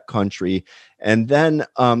of that country. And then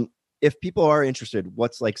if people are interested,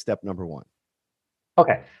 what's like step number one?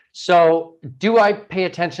 Okay. So do I pay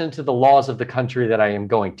attention to the laws of the country that I am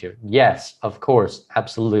going to? Yes, of course.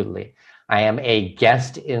 Absolutely. I am a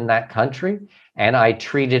guest in that country and I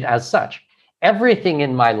treat it as such. Everything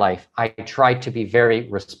in my life, I try to be very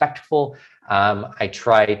respectful. I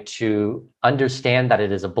try to understand that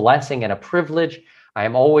it is a blessing and a privilege. I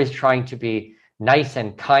am always trying to be nice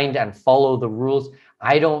and kind and follow the rules.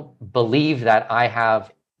 I don't believe that I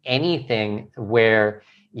have anything where,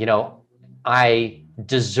 I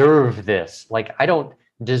deserve this. Like, I don't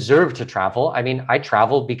deserve to travel. I mean, I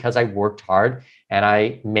traveled because I worked hard and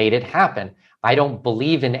I made it happen. I don't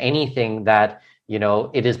believe in anything that,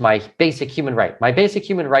 it is my basic human right. My basic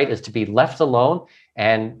human right is to be left alone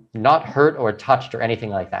and not hurt or touched or anything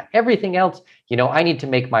like that. Everything else, I need to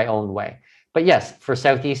make my own way. But yes, for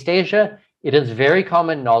Southeast Asia, it is very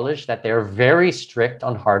common knowledge that they're very strict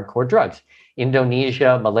on hardcore drugs.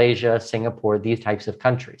 Indonesia, Malaysia, Singapore, these types of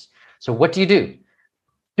countries. So what do?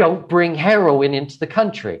 Don't bring heroin into the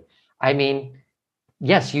country. I mean,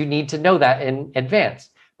 yes, you need to know that in advance,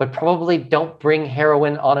 but probably don't bring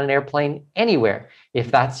heroin on an airplane anywhere. If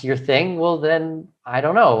that's your thing, well, then I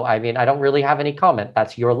don't know. I mean, I don't really have any comment.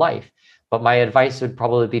 That's your life. But my advice would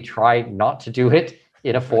probably be try not to do it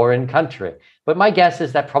in a foreign country. But my guess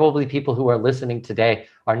is that probably people who are listening today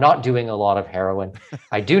are not doing a lot of heroin.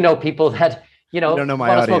 I do know people that, You don't know my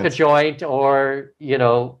want to smoke a audience. joint or,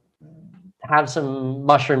 have some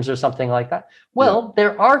mushrooms or something like that. Well,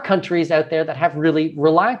 there are countries out there that have really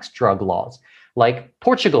relaxed drug laws, like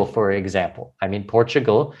Portugal, for example. I mean,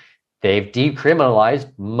 Portugal, they've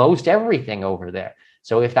decriminalized most everything over there.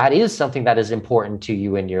 So if that is something that is important to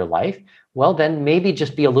you in your life, well, then maybe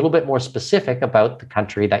just be a little bit more specific about the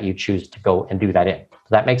country that you choose to go and do that in. Does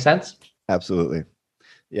that make sense? Absolutely.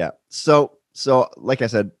 Yeah. So like I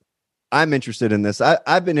said, I'm interested in this.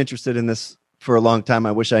 I've been interested in this for a long time.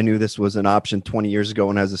 I wish I knew this was an option 20 years ago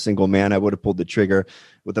when I was a single man. I would have pulled the trigger.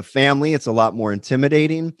 With a family, it's a lot more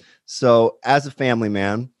intimidating. So as a family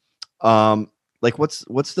man, like what's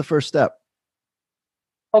the first step?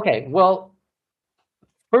 Okay, well,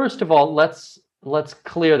 first of all, let's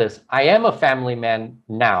clear this. I am a family man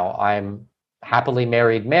now. I'm a happily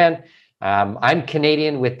married man. I'm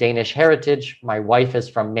Canadian with Danish heritage. My wife is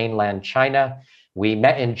from mainland China. We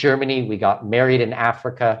met in Germany. We got married in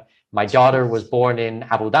Africa. My daughter was born in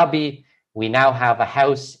Abu Dhabi. We now have a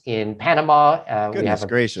house in Panama. We have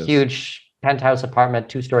a huge penthouse apartment,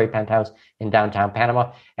 2-story penthouse in downtown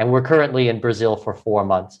Panama. And we're currently in Brazil for 4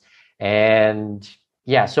 months. And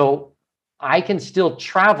yeah, so I can still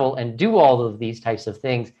travel and do all of these types of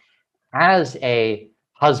things as a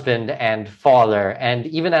husband and father, and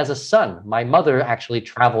even as a son. My mother actually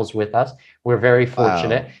travels with us. We're very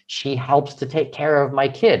fortunate. Wow. She helps to take care of my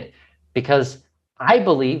kid because I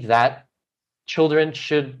believe that children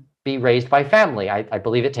should be raised by family. I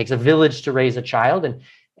believe it takes a village to raise a child,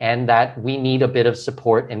 and that we need a bit of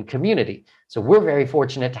support and community. So we're very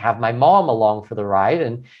fortunate to have my mom along for the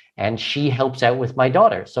ride, and she helps out with my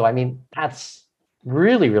daughter. So, I mean, that's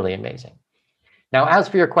really, really amazing. Now, as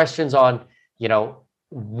for your questions on,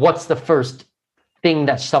 what's the first thing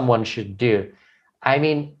that someone should do? I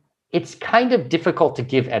mean, it's kind of difficult to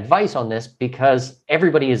give advice on this because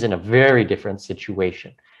everybody is in a very different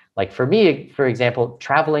situation. Like for me, for example,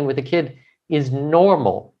 traveling with a kid is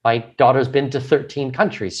normal. My daughter's been to 13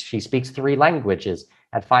 countries. She speaks 3 languages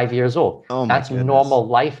at 5 years old. Oh, that's goodness. Normal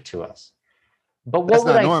life to us. But what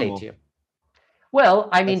would I say to you? Well,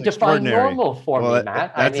 I mean, define normal for me,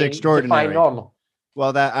 Matt. That's extraordinary. Define normal.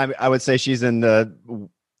 Well, that I would say she's in the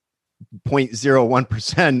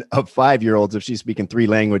 0.01% of 5-year-olds if she's speaking 3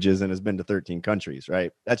 languages and has been to 13 countries,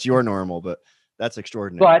 right? That's your normal, but that's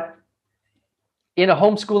extraordinary. But in a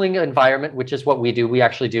homeschooling environment, which is what we do, we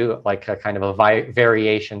actually do like a kind of a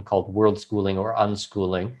variation called world schooling or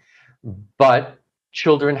unschooling. But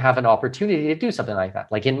children have an opportunity to do something like that.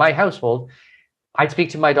 Like in my household, I speak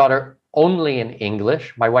to my daughter only in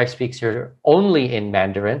English. My wife speaks to her only in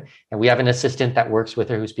Mandarin. And we have an assistant that works with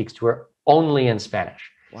her who speaks to her only in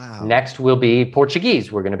Spanish. Wow. Next will be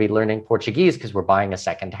Portuguese. We're going to be learning Portuguese because we're buying a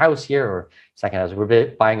second house here, or second house. We're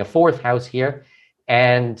buying a 4th house here.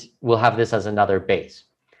 And we'll have this as another base.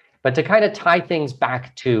 But to kind of tie things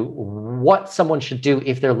back to what someone should do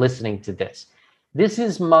if they're listening to this, this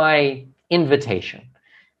is my invitation.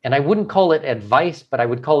 And I wouldn't call it advice, but I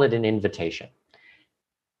would call it an invitation.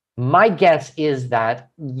 My guess is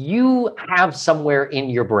that you have somewhere in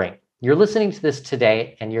your brain, you're listening to this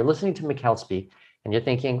today and you're listening to Mikkel speak and you're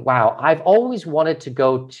thinking, wow, I've always wanted to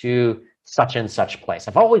go to such and such place.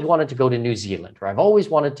 I've always wanted to go to New Zealand, or I've always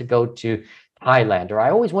wanted to go to Thailand, or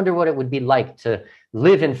I always wonder what it would be like to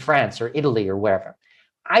live in France or Italy or wherever.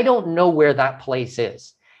 I don't know where that place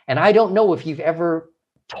is. And I don't know if you've ever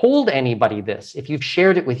told anybody this, if you've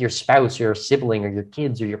shared it with your spouse or your sibling or your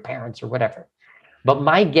kids or your parents or whatever. But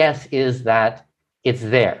my guess is that it's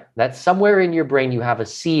there, that somewhere in your brain you have a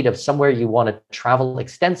seed of somewhere you want to travel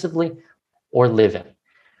extensively or live in.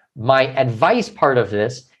 My advice part of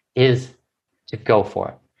this is to go for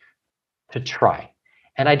it, to try.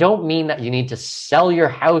 And I don't mean that you need to sell your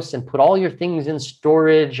house and put all your things in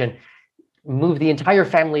storage and move the entire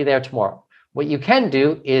family there tomorrow. What you can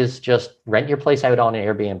do is just rent your place out on an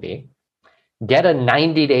Airbnb, get a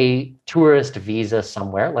 90-day tourist visa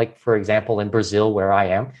somewhere, like, for example, in Brazil, where I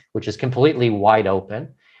am, which is completely wide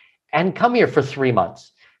open, and come here for 3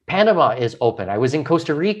 months. Panama is open. I was in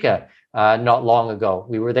Costa Rica not long ago.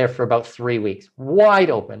 We were there for about 3 weeks.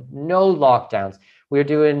 Wide open, no lockdowns. We were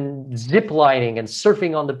doing zip lining and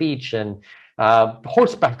surfing on the beach and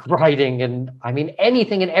horseback riding, and I mean,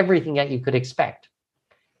 anything and everything that you could expect.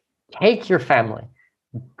 Take your family,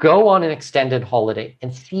 go on an extended holiday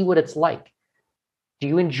and see what it's like. Do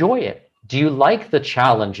you enjoy it? Do you like the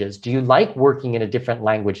challenges? Do you like working in a different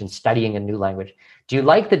language and studying a new language? Do you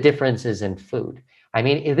like the differences in food? I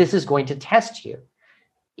mean, this is going to test you.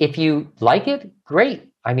 If you like it, great.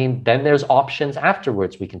 I mean, then there's options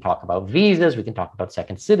afterwards. We can talk about visas, we can talk about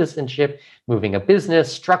second citizenship, moving a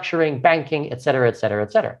business, structuring, banking, et cetera, et cetera,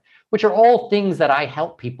 et cetera, which are all things that I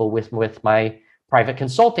help people with my private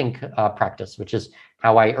consulting practice, which is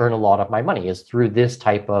how I earn a lot of my money, is through this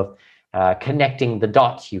type of connecting the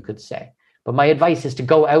dots, you could say. But my advice is to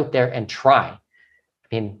go out there and try. I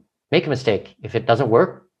mean, make a mistake. If it doesn't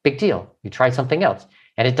work, big deal. You try something else.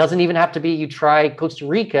 And it doesn't even have to be you try Costa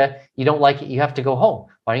Rica, you don't like it, you have to go home.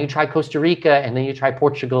 Why don't you try Costa Rica, and then you try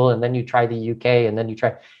Portugal, and then you try the UK, and then you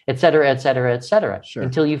try, et cetera, et cetera, et cetera, Sure.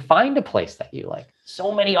 until you find a place that you like.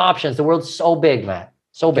 So many options. The world's so big, man.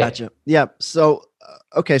 So big. Gotcha. Yeah. So,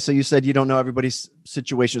 okay. So you said you don't know everybody's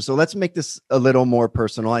situation. So let's make this a little more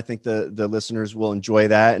personal. I think the listeners will enjoy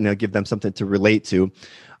that, and it'll give them something to relate to.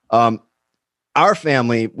 Our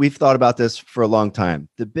family, we've thought about this for a long time.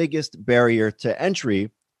 The biggest barrier to entry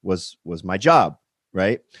was my job,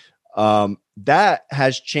 right? That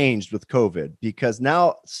has changed with COVID, because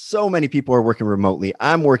now so many people are working remotely.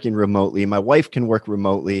 I'm working remotely. My wife can work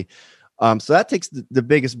remotely. So that takes the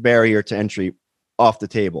biggest barrier to entry off the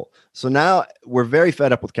table. So now we're very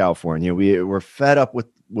fed up with California. We're fed up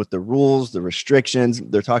with the rules, the restrictions.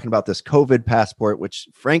 They're talking about this COVID passport, which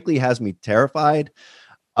frankly has me terrified.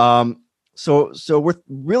 So we're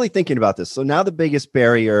really thinking about this. So now the biggest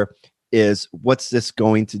barrier is, what's this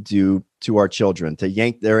going to do to our children?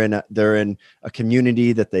 They're in a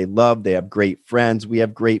community that they love. They have great friends. We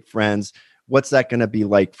have great friends. What's that going to be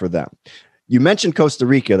like for them? You mentioned Costa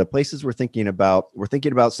Rica. The places we're thinking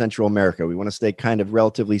about Central America. We want to stay kind of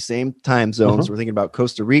relatively same time zones. We're thinking about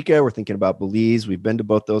Costa Rica. We're thinking about Belize. We've been to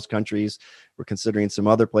both those countries. We're considering some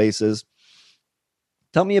other places.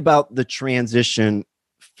 Tell me about the transition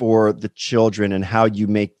for the children and how you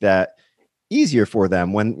make that easier for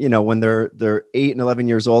them when they're 8 and 11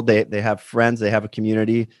 years old. They have friends, they have a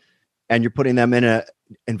community, and you're putting them in an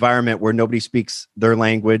environment where nobody speaks their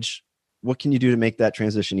language. What can you do to make that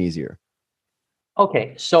transition easier?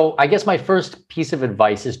 Okay, so I guess my first piece of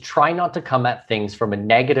advice is try not to come at things from a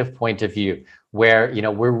negative point of view, where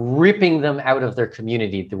we're ripping them out of their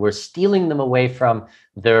community, that we're stealing them away from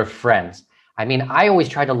their friends. I mean, I always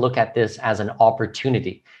try to look at this as an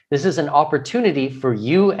opportunity. This is an opportunity for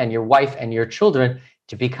you and your wife and your children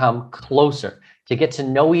to become closer, to get to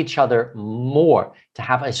know each other more, to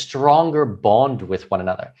have a stronger bond with one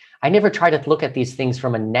another. I never try to look at these things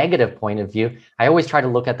from a negative point of view. I always try to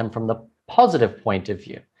look at them from the positive point of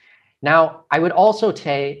view. Now, I would also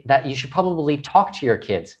say that you should probably talk to your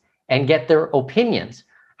kids and get their opinions.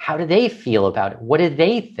 How do they feel about it? What do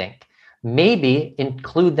they think? Maybe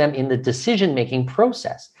include them in the decision-making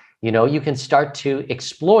process. You can start to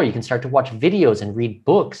explore, you can start to watch videos and read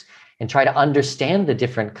books and try to understand the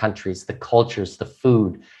different countries, the cultures, the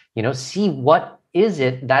food, see what is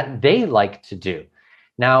it that they like to do.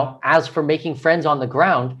 Now, as for making friends on the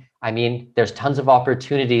ground, I mean, there's tons of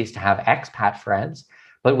opportunities to have expat friends,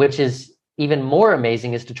 but which is even more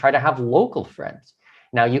amazing is to try to have local friends.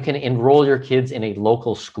 Now, you can enroll your kids in a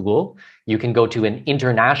local school. You can go to an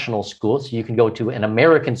international school. So you can go to an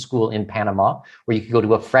American school in Panama, or you can go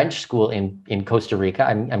to a French school in Costa Rica.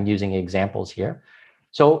 I'm using examples here.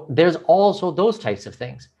 So there's also those types of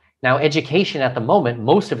things. Now, education at the moment,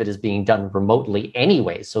 most of it is being done remotely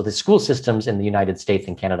anyway. So the school systems in the United States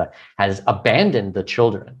and Canada has abandoned the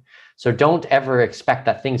children. So don't ever expect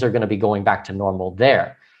that things are going to be going back to normal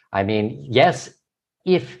there. I mean, yes,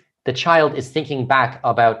 if the child is thinking back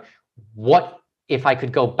about what if I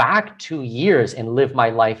could go back 2 years and live my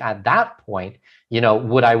life at that point,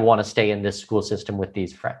 would I want to stay in this school system with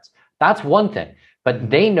these friends? That's one thing.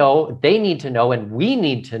 But they need to know, and we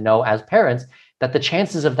need to know as parents, that the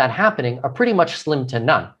chances of that happening are pretty much slim to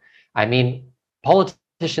none. I mean,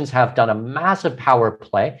 politicians have done a massive power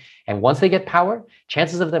play, and once they get power,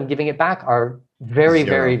 chances of them giving it back are very, Zero.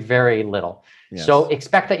 very, very little. Yes. So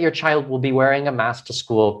expect that your child will be wearing a mask to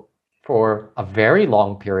school for a very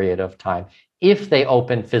long period of time if they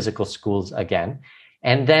open physical schools again.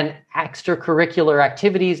 And then extracurricular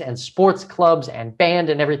activities and sports clubs and band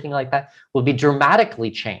and everything like that will be dramatically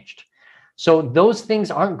changed. So those things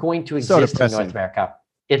aren't going to exist in North America.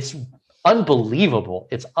 It's unbelievable.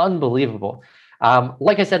 It's unbelievable.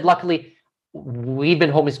 Like I said, luckily, we've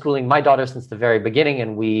been homeschooling my daughter since the very beginning,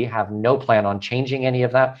 and we have no plan on changing any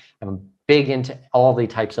of that. I'm big into all the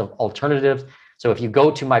types of alternatives. So if you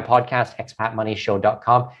go to my podcast,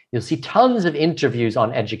 expatmoneyshow.com, you'll see tons of interviews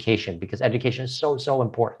on education, because education is so, so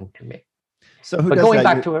important to me. So who does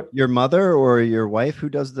that? Your mother or your wife? Who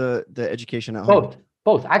does the education at home?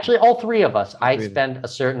 Both. Actually, all three of us. I spend a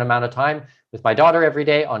certain amount of time with my daughter every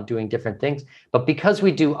day on doing different things. But because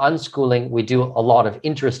we do unschooling, we do a lot of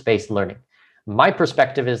interest-based learning. My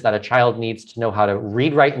perspective is that a child needs to know how to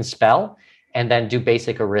read, write, and spell, and then do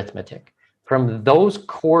basic arithmetic. From those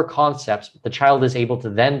core concepts, the child is able to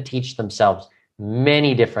then teach themselves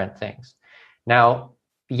many different things. Now,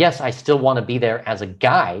 yes, I still want to be there as a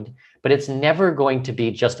guide, but it's never going to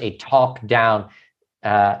be just a top-down,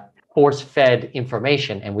 force-fed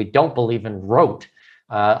information. And we don't believe in rote,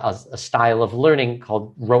 a style of learning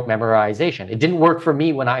called rote memorization. It didn't work for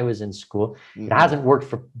me when I was in school. It hasn't worked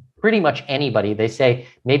for pretty much anybody. They say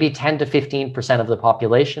maybe 10 to 15% of the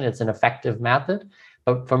population, it's an effective method.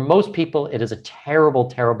 But for most people, it is a terrible,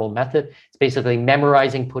 terrible method. It's basically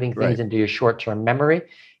memorizing, putting things into your short-term memory,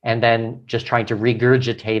 and then just trying to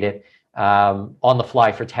regurgitate it on the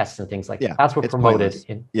fly for tests and things like that. That's what promoted.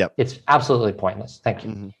 It's absolutely pointless. Thank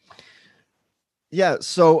you. Yeah.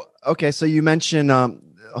 So, okay. So you mentioned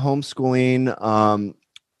homeschooling,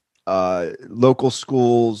 local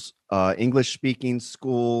schools, English speaking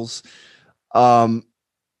schools.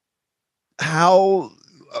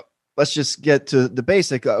 Let's just get to the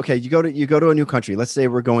basic. Okay. You go to a new country. Let's say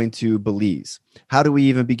we're going to Belize. How do we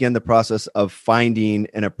even begin the process of finding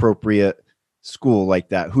an appropriate school like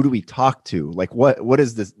that? Who do we talk to? Like what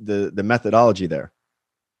is the methodology there?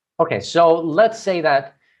 Okay. So let's say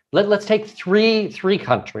that let's take three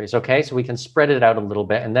countries, okay? So we can spread it out a little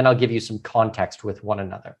bit, and then I'll give you some context with one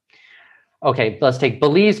another. Okay, let's take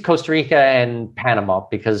Belize, Costa Rica, and Panama,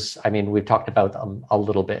 because, I mean, we've talked about them a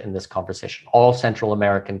little bit in this conversation. All Central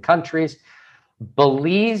American countries.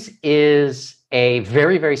 Belize is a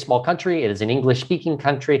very, very small country. It is an English-speaking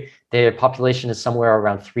country. Their population is somewhere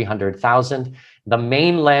around 300,000. The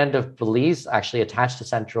mainland of Belize, actually attached to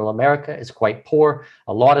Central America, is quite poor.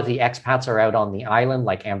 A lot of the expats are out on the island,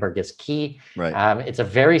 like Ambergris Caye. Right. It's a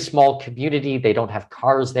very small community. They don't have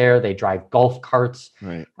cars there. They drive golf carts.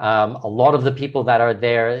 Right. A lot of the people that are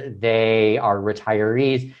there, they are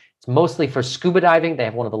retirees. It's mostly for scuba diving. They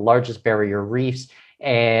have one of the largest barrier reefs,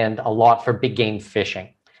 and a lot for big game fishing.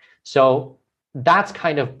 So that's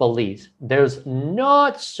kind of Belize. There's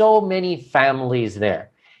not so many families there.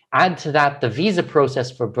 Add to that, the visa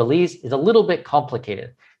process for Belize is a little bit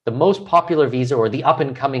complicated. The most popular visa, or the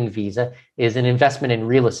up-and-coming visa, is an investment in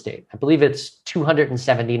real estate. I believe it's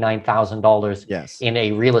 $279,000 in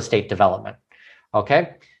a real estate development.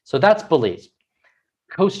 Okay, so that's Belize.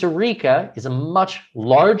 Costa Rica is a much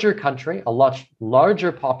larger country, a lot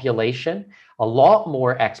larger population, a lot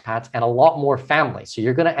more expats, and a lot more families. So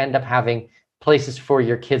you're going to end up having places for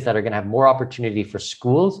your kids that are going to have more opportunity for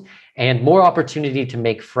schools and more opportunity to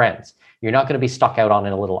make friends. You're not going to be stuck out on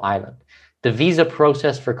a little island. The visa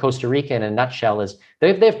process for Costa Rica, in a nutshell, is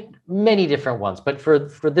they have many different ones, but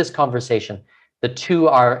for this conversation, the two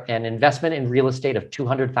are an investment in real estate of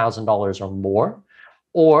 $200,000 or more,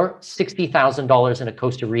 or $60,000 in a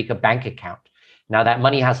Costa Rica bank account. Now that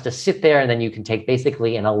money has to sit there, and then you can take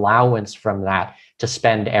basically an allowance from that to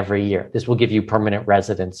spend every year. This will give you permanent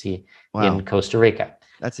residency in Costa Rica.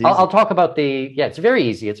 That's easy. I'll talk about it's very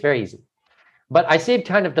easy. It's very easy. But I saved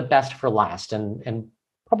kind of the best for last, and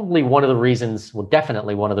probably one of the reasons,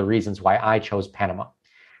 definitely one of the reasons why I chose Panama.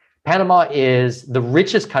 Panama is the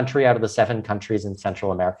richest country out of the 7 countries in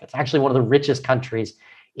Central America. It's actually one of the richest countries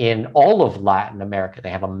in all of Latin America. They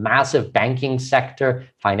have a massive banking sector,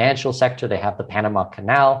 financial sector. They have the Panama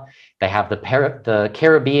Canal. They have the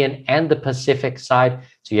Caribbean and the Pacific side.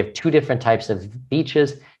 So you have 2 different types of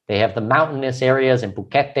beaches. They have the mountainous areas in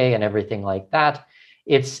Phuket and everything like that.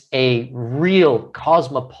 It's a real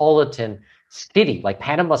cosmopolitan city, like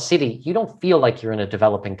Panama City. You don't feel like you're in a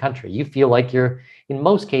developing country. You feel like you're, in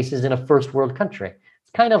most cases, in a first world country.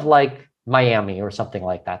 It's kind of like Miami or something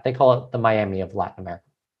like that. They call it the Miami of Latin America.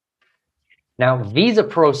 Now, visa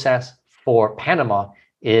process for Panama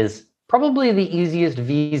is probably the easiest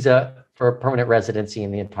visa for permanent residency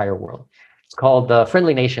in the entire world. It's called the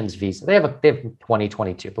Friendly Nations visa. They have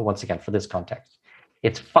 2022, but once again, for this context,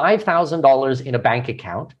 it's $5,000 in a bank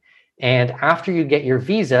account. And after you get your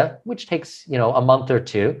visa, which takes, a month or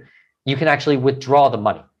 2, you can actually withdraw the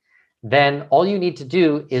money. Then all you need to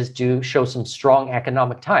do is show some strong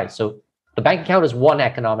economic ties. So the bank account is one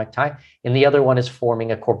economic tie, and the other one is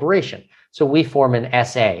forming a corporation. So we form an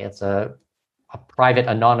SA. It's a private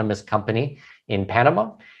anonymous company in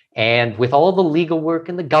Panama. And with all the legal work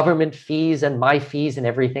and the government fees and my fees and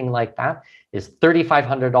everything like that, is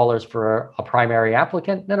 $3,500 for a primary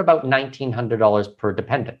applicant and about $1,900 per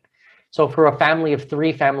dependent. So for a family of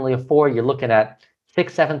 3, family of 4, you're looking at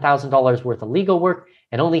 $6,000, $7,000 worth of legal work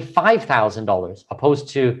and only $5,000, opposed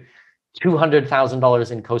to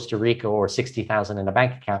 $200,000 in Costa Rica or $60,000 in a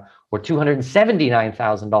bank account or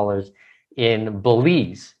 $279,000 in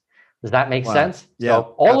Belize. Does that make sense? Yeah,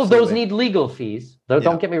 so all of those need legal fees.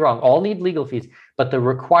 Don't get me wrong, all need legal fees, but the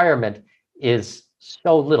requirement is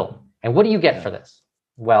so little. And what do you get for this?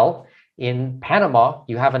 Well, in Panama,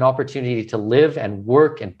 you have an opportunity to live and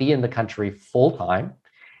work and be in the country full time.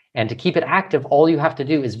 And to keep it active, all you have to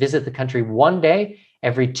do is visit the country one day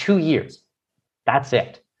every 2 years. That's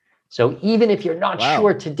it. So even if you're not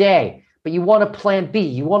sure today, but you want a plan B,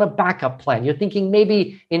 you want a backup plan, you're thinking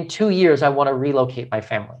maybe in 2 years, I want to relocate my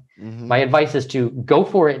family. My advice is to go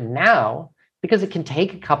for it now, because it can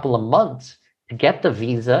take a couple of months to get the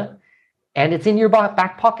visa and it's in your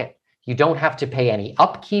back pocket. You don't have to pay any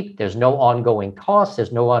upkeep. There's no ongoing costs.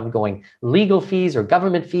 There's no ongoing legal fees or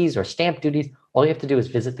government fees or stamp duties. All you have to do is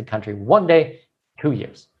visit the country one day, 2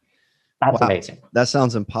 years. That's amazing. That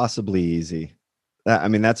sounds impossibly easy. I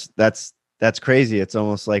mean, that's crazy. It's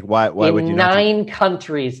almost like why would you not? 9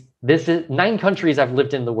 countries. This is 9 countries I've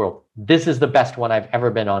lived in the world. This is the best one I've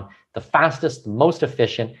ever been on. The fastest, the most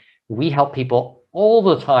efficient. We help people all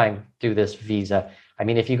the time do this visa. I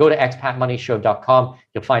mean, if you go to expatmoneyshow.com,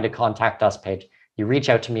 you'll find a contact us page. You reach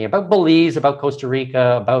out to me about Belize, about Costa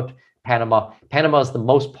Rica, about Panama. Panama is the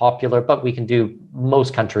most popular, but we can do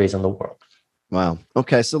most countries in the world. Wow.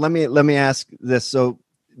 Okay. So let me ask this. So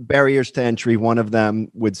barriers to entry, one of them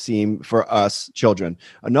would seem for us children.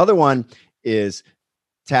 Another one is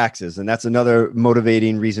taxes. And that's another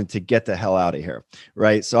motivating reason to get the hell out of here.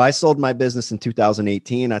 Right. So I sold my business in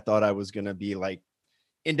 2018. I thought I was going to be like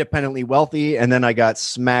independently wealthy. And then I got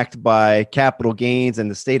smacked by capital gains in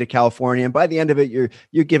the state of California. And by the end of it,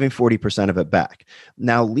 you're giving 40% of it back.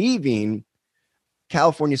 Now leaving,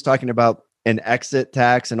 California's talking about an exit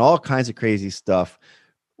tax and all kinds of crazy stuff.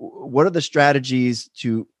 What are the strategies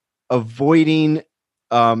to avoiding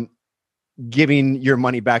giving your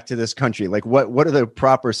money back to this country? Like what are the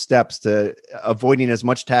proper steps to avoiding as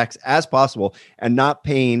much tax as possible and not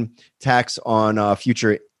paying tax on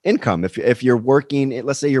future income? If you're working,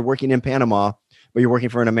 let's say you're working in Panama, but you're working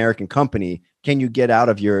for an American company, can you get out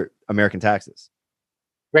of your American taxes?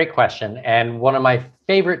 Great question. And one of my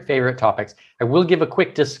favorite topics. I will give a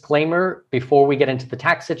quick disclaimer before we get into the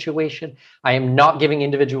tax situation. I am not giving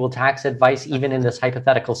individual tax advice, even in this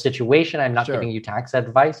hypothetical situation. I'm not giving you tax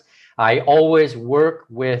advice. I always work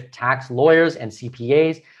with tax lawyers and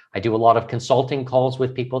CPAs. I do a lot of consulting calls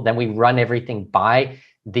with people. Then we run everything by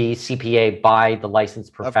the CPA, by the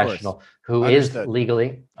licensed professional who is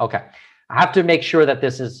legally. Okay. I have to make sure that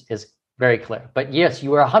this is very clear. But yes,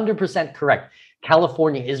 you are 100% correct.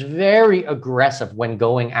 California is very aggressive when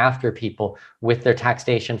going after people with their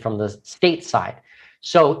taxation from the state side.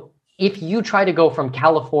 So if you try to go from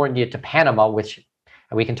California to Panama, which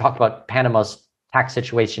we can talk about Panama's tax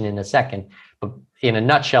situation in a second, but in a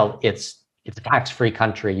nutshell, it's a tax-free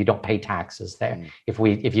country. You don't pay taxes there. If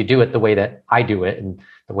you do it the way that I do it and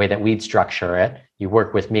the way that we'd structure it, you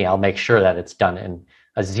work with me, I'll make sure that it's done in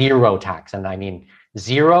a zero tax. And I mean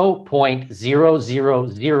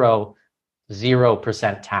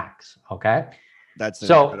 0.0000% tax. Okay. That's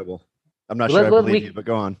incredible. I'm not sure I believe you, but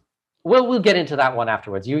go on. We'll get into that one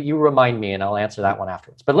afterwards. You remind me and I'll answer that one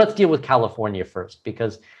afterwards. But let's deal with California first,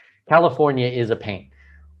 because California is a pain.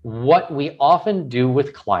 What we often do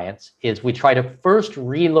with clients is we try to first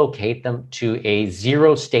relocate them to a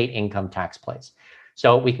zero state income tax place.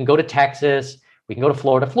 So we can go to Texas, we can go to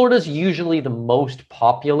Florida. Florida is usually the most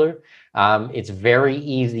popular. It's very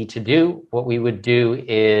easy to do. What we would do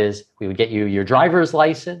is we would get you your driver's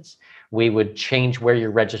license. We would change where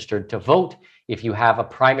you're registered to vote. If you have a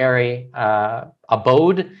primary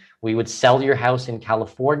abode, we would sell your house in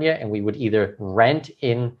California and we would either rent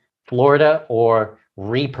in Florida or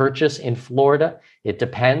repurchase in Florida. It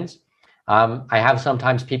depends. I have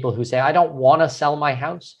sometimes people who say, I don't want to sell my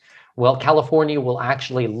house. Well, California will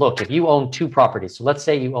actually look. If you own 2 properties, so let's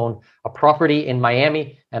say you own a property in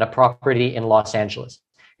Miami and a property in Los Angeles.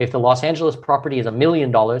 If the Los Angeles property is $1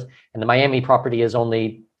 million and the Miami property is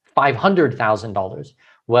only $500,000,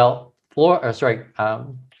 well,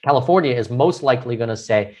 California is most likely going to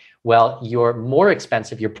say, well, you're more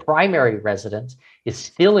expensive. Your primary residence is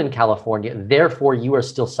still in California. Therefore, you are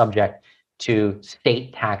still subject to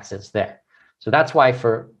state taxes there. So that's why,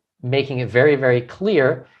 for making it very, very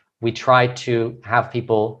clear, we try to have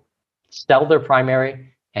people sell their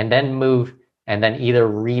primary and then move and then either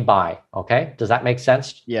rebuy. Okay, does that make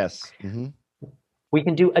sense? Yes. Mm-hmm. We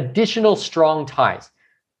can do additional strong ties.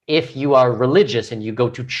 If you are religious and you go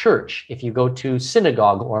to church, if you go to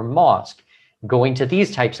synagogue or mosque, going to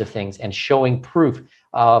these types of things and showing proof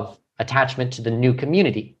of attachment to the new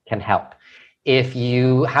community can help. If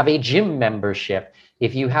you have a gym membership,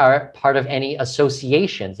 if you are part of any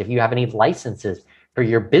associations, if you have any licenses for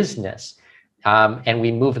your business, and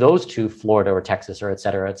we move those to Florida or Texas or et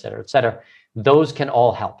cetera, et cetera, et cetera, those can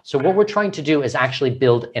all help. So what we're trying to do is actually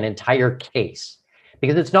build an entire case,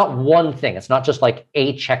 because it's not one thing. It's not just like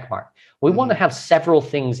a check mark. We want to have several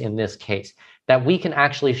things in this case that we can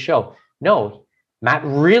actually show. No, Matt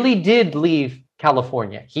really did leave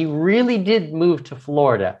California. He really did move to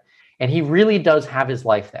Florida, and he really does have his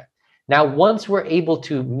life there. Now, once we're able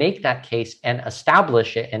to make that case and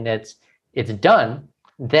establish it and it's done,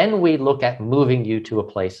 then we look at moving you to a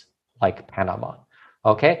place like Panama.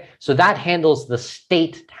 Okay, so that handles the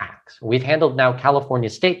state tax. We've handled now California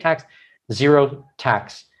state tax, zero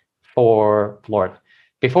tax for Florida.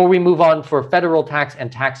 Before we move on for federal tax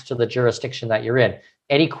and tax to the jurisdiction that you're in,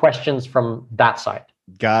 any questions from that side?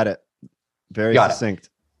 Got it. Very succinct.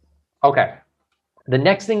 Okay. The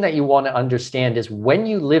next thing that you want to understand is when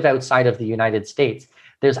you live outside of the United States,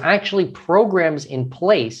 there's actually programs in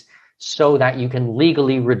place so that you can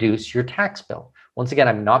legally reduce your tax bill. Once again,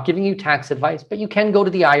 I'm not giving you tax advice, but you can go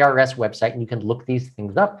to the IRS website and you can look these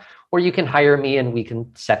things up, or you can hire me and we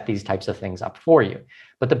can set these types of things up for you.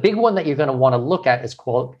 But the big one that you're going to want to look at is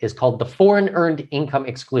called the Foreign Earned Income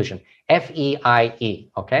Exclusion, FEIE,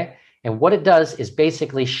 okay? And what it does is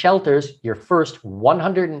basically shelters your first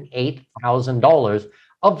 $108,000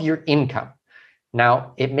 of your income.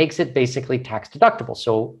 Now, it makes it basically tax deductible.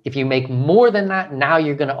 So if you make more than that, now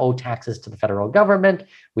you're going to owe taxes to the federal government.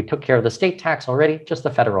 We took care of the state tax already, just the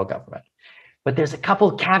federal government. But there's a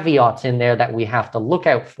couple caveats in there that we have to look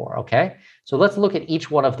out for, okay? So let's look at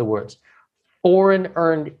each one of the words. Foreign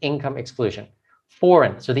earned income exclusion.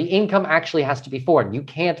 Foreign. So the income actually has to be foreign. You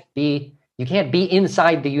can't be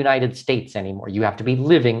inside the United States anymore. You have to be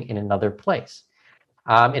living in another place.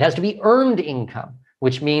 It has to be earned income,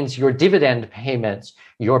 which means your dividend payments,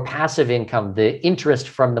 your passive income, the interest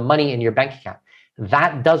from the money in your bank account.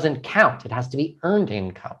 That doesn't count. It has to be earned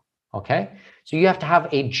income, okay? So you have to have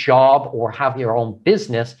a job or have your own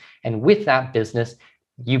business, and with that business,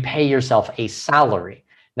 you pay yourself a salary.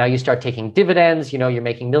 Now you start taking dividends, you're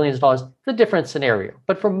making millions of dollars. It's a different scenario.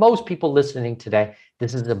 But for most people listening today,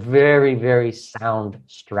 this is a very, very sound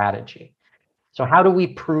strategy. So how do we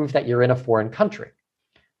prove that you're in a foreign country?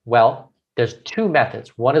 Well, there's two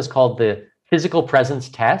methods. One is called the physical presence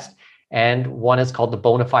test, and one is called the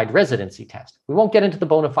bona fide residency test. We won't get into the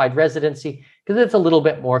bona fide residency because it's a little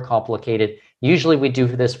bit more complicated. Usually we do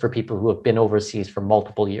this for people who have been overseas for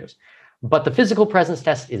multiple years. But the physical presence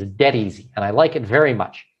test is dead easy, and I like it very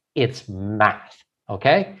much. It's math,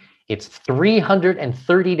 okay? It's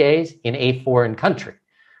 330 days in a foreign country.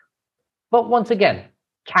 But once again,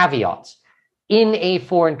 caveats. In a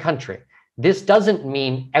foreign country, this doesn't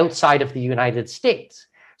mean outside of the United States.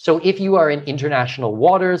 So if you are in international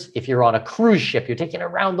waters, if you're on a cruise ship, you're taking a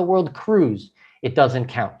round the world cruise, it doesn't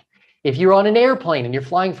count. If you're on an airplane and you're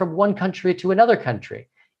flying from one country to another country,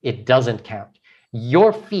 it doesn't count.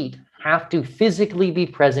 Your feet have to physically be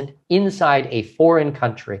present inside a foreign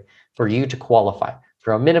country for you to qualify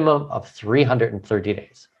for a minimum of 330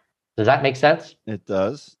 days. Does that make sense? It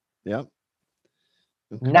does. Yep.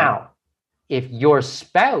 Okay. Now, if your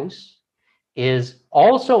spouse is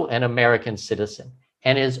also an American citizen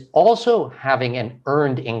and is also having an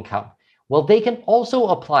earned income, well, they can also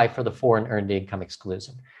apply for the foreign earned income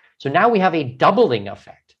exclusion. So now we have a doubling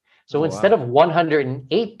effect. So instead of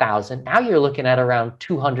 108,000, now you're looking at around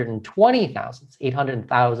 220,000,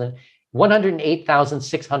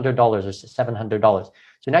 $108,600 or $700.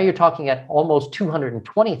 So now you're talking at almost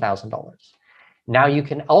 $220,000. Now you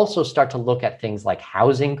can also start to look at things like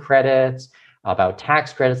housing credits, about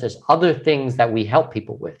tax credits. There's other things that we help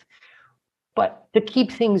people with. But to keep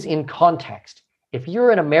things in context, if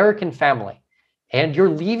you're an American family and you're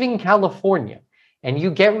leaving California and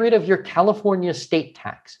you get rid of your California state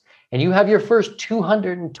tax and you have your first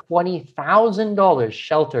 $220,000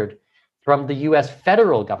 sheltered from the US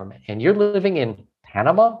federal government and you're living in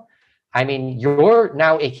Panama, I mean, you're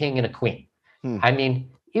now a king and a queen. I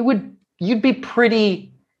mean, you'd be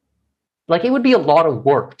pretty, like, it would be a lot of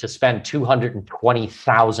work to spend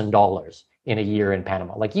 $220,000 in a year in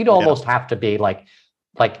Panama. Like, you'd almost have to be like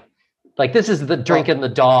Like this is the drinking the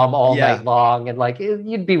Dom all Yeah. night long, and like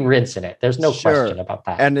you'd be rinsing it. There's no question about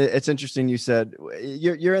that. And it's interesting you said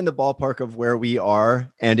you're in the ballpark of where we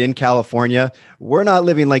are, and in California, we're not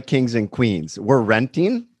living like kings and queens. We're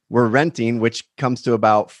renting, which comes to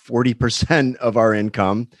about 40% of our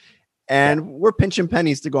income, and we're pinching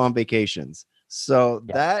pennies to go on vacations. So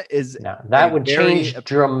that would change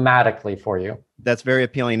dramatically for you. That's very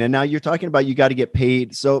appealing. And now you're talking about you got to get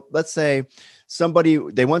paid. So let's say somebody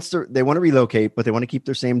they want to relocate, but they want to keep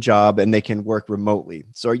their same job and they can work remotely.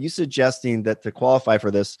 So are you suggesting that to qualify for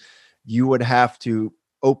this, you would have to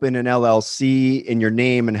open an LLC in your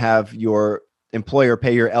name and have your employer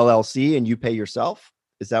pay your LLC and you pay yourself?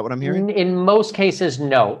 Is that what I'm hearing? In most cases,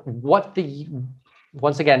 no.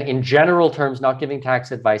 Once again, in general terms, not giving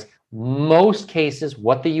tax advice, most cases,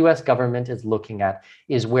 what the US government is looking at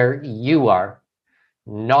is where you are,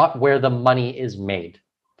 not where the money is made.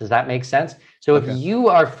 Does that make sense? So if you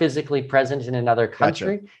are physically present in another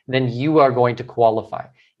country, then you are going to qualify.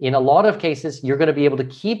 In a lot of cases, you're going to be able to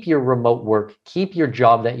keep your remote work, keep your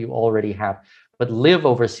job that you already have, but live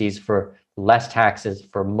overseas for less taxes,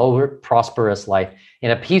 for a more prosperous life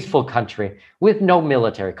in a peaceful country with no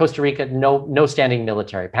military. Costa Rica, no standing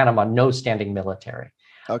military. Panama, no standing military.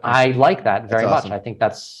 Okay. I like that very much. I think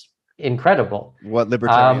that's incredible. What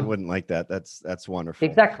libertarian wouldn't like that? That's wonderful.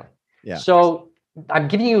 Exactly. Yeah. So I'm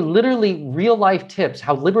giving you literally real life tips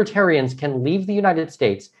how libertarians can leave the United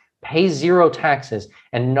States, pay zero taxes,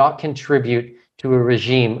 and not contribute to a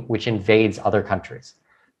regime which invades other countries.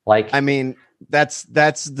 Like, I mean, that's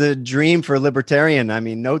the dream for a libertarian. I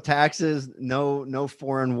mean, no taxes, no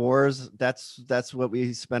foreign wars. That's what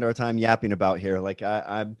we spend our time yapping about here. Like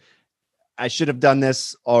I should have done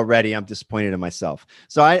this already. I'm disappointed in myself.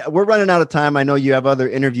 So we're running out of time. I know you have other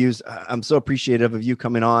interviews. I'm so appreciative of you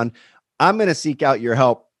coming on. I'm going to seek out your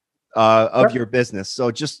help of your business. So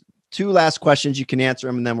just 2 last questions. You can answer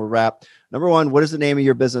them and then we'll wrap. Number 1, what is the name of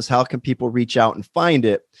your business? How can people reach out and find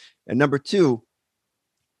it? And number 2,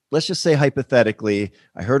 let's just say hypothetically,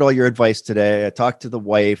 I heard all your advice today. I talked to the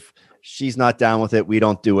wife. She's not down with it. We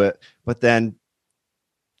don't do it. But then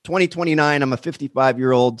 2029, I'm a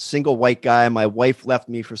 55-year-old single white guy. My wife left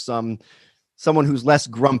me for someone who's less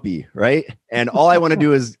grumpy, right? And all I want to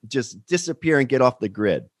do is just disappear and get off the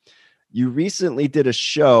grid. You recently did a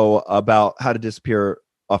show about how to disappear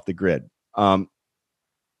off the grid.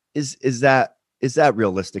 Is that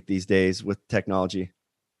realistic these days with technology?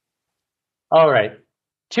 All right.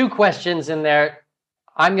 2 questions in there.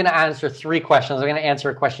 I'm going to answer 3 questions. I'm going to answer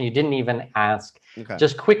a question you didn't even ask. Okay.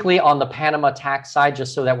 Just quickly on the Panama tax side,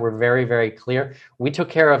 just so that we're very, very clear. We took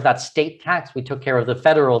care of that state tax. We took care of the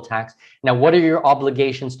federal tax. Now, what are your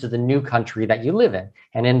obligations to the new country that you live in?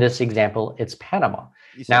 And in this example, it's Panama.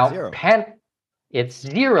 Now, 0. It's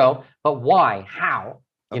 0, but why? How?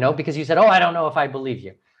 Okay. Because you said, I don't know if I believe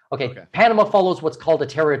you. Okay. Panama follows what's called a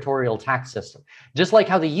territorial tax system. Just like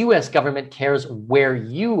how the US government cares where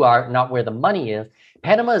you are, not where the money is,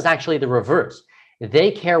 Panama is actually the reverse.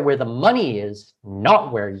 They care where the money is,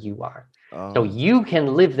 not where you are. So you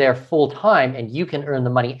can live there full time and you can earn the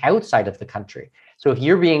money outside of the country. So if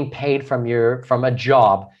you're being paid from a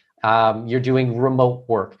job, you're doing remote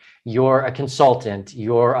work, you're a consultant,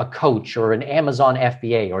 you're a coach or an Amazon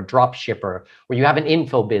FBA or drop shipper, or you have an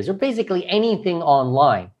info biz or basically anything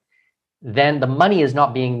online, then the money is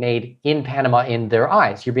not being made in Panama in their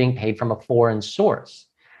eyes. You're being paid from a foreign source.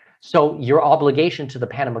 So your obligation to the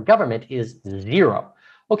Panama government is 0.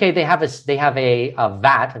 Okay, they have a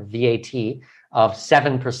VAT of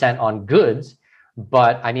 7% on goods,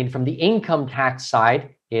 but I mean, from the income tax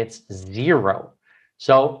side, it's 0.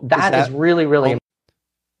 So that is really, really important.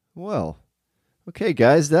 Well, okay,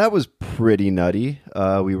 guys, that was pretty nutty.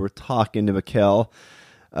 We were talking to Mikkel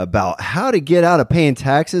about how to get out of paying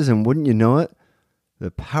taxes, and wouldn't you know it,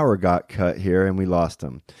 the power got cut here and we lost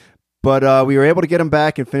him. But we were able to get him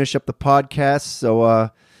back and finish up the podcast. So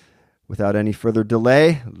without any further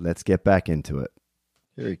delay, let's get back into it.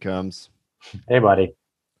 Here he comes. Hey, buddy.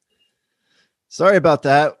 Sorry about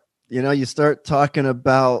that. You start talking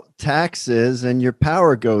about taxes and your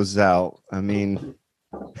power goes out. I mean,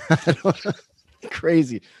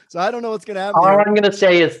 crazy. So I don't know what's going to happen. All I'm going to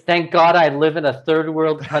say is thank God I live in a third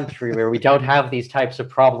world country where we don't have these types of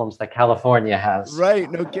problems that California has. Right.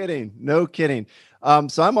 No kidding.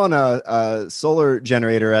 So I'm on a solar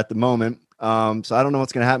generator at the moment. So I don't know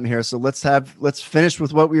what's going to happen here. So let's finish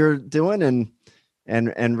with what we were doing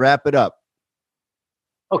and wrap it up.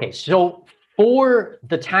 Okay. So for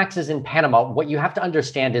the taxes in Panama, what you have to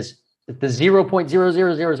understand is the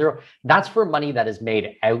 0.0000, that's for money that is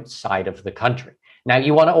made outside of the country. Now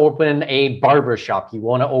you want to open a barber shop, you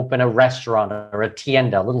want to open a restaurant or a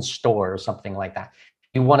tienda, a little store or something like that.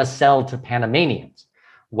 You want to sell to Panamanians.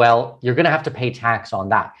 Well, you're going to have to pay tax on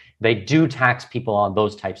that. They do tax people on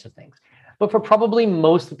those types of things. But for probably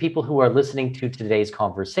most of the people who are listening to today's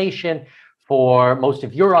conversation, for most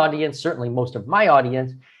of your audience, certainly most of my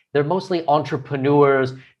audience, they're mostly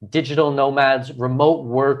entrepreneurs, digital nomads, remote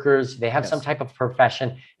workers. They have some type of profession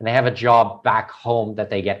and they have a job back home that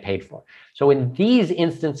they get paid for. So in these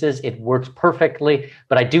instances, it works perfectly,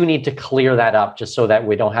 but I do need to clear that up just so that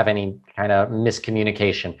we don't have any kind of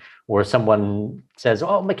miscommunication where someone says,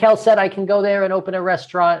 oh, Mikkel said I can go there and open a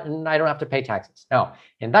restaurant and I don't have to pay taxes. No,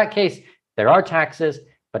 in that case, there are taxes,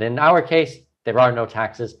 but in our case, there are no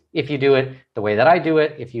taxes. If you do it the way that I do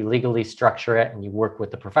it, if you legally structure it and you work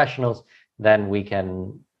with the professionals, then we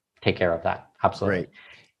can take care of that. Absolutely. Great.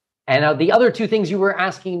 And now the other two things you were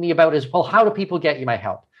asking me about is, well, how do people get you my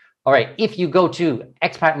help? All right, if you go to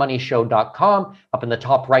expatmoneyshow.com, up in the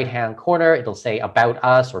top right-hand corner, it'll say about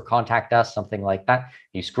us or contact us, something like that.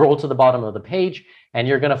 You scroll to the bottom of the page and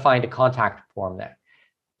you're going to find a contact form there.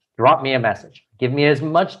 Drop me a message. Give me as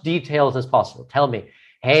much details as possible. Tell me,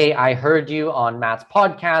 hey, I heard you on Matt's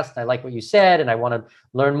podcast. I like what you said, and I want to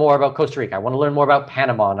learn more about Costa Rica. I want to learn more about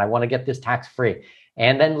Panama, and I want to get this tax-free.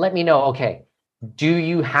 And then let me know, okay, do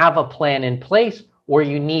you have a plan in place or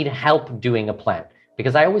you need help doing a plan?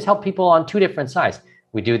 Because I always help people on two different sides.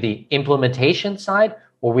 We do the implementation side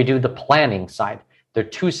or we do the planning side. They're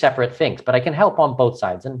two separate things, but I can help on both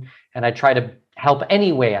sides, and I try to help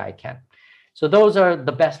any way I can. So those are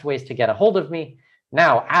the best ways to get a hold of me.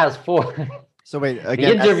 Now, as for... So wait,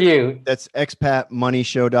 again, the interview. That's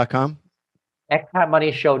expatmoneyshow.com?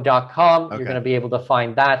 Expatmoneyshow.com. Okay. You're going to be able to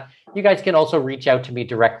find that. You guys can also reach out to me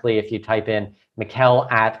directly if you type in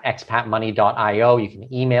Mikkel@expatmoney.io. You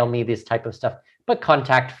can email me this type of stuff, but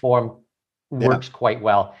contact form works quite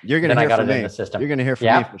well. You're going to hear from me. In the system. You're going to hear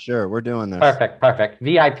from me for sure. We're doing this. Perfect.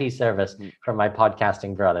 VIP service from my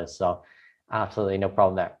podcasting brothers. So absolutely no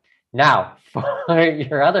problem there. Now, for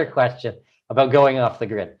your other question about going off the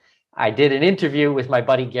grid. I did an interview with my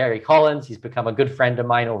buddy, Gary Collins. He's become a good friend of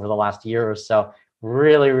mine over the last year or so.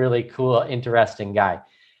 Really, really cool, interesting guy.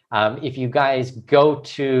 If you guys go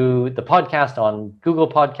to the podcast on Google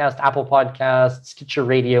Podcast, Apple Podcast, Stitcher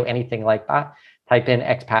Radio, anything like that, type in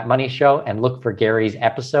Expat Money Show and look for Gary's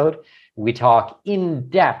episode. We talk in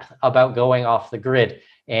depth about going off the grid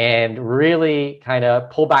and really kind of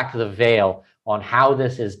pull back the veil on how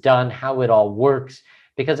this is done, how it all works.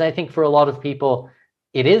 Because I think for a lot of people,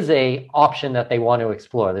 it is an option that they want to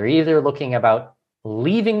explore. They're either looking about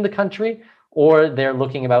leaving the country or they're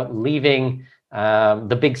looking about leaving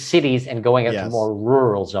the big cities and going out to more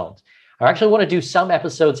rural zones. I actually want to do some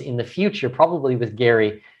episodes in the future, probably with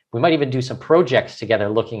Gary. We might even do some projects together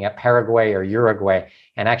looking at Paraguay or Uruguay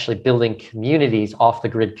and actually building communities,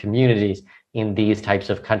 off-the-grid communities in these types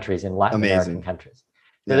of countries, in Latin American countries.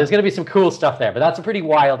 So there's going to be some cool stuff there, but that's a pretty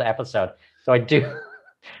wild episode. So I do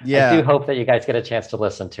hope that you guys get a chance to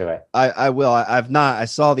listen to it. I will. I've not. I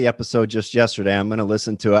saw the episode just yesterday. I'm going to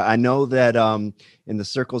listen to it. I know that in the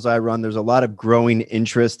circles I run, there's a lot of growing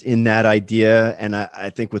interest in that idea. And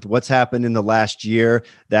I think with what's happened in the last year,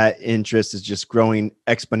 that interest is just growing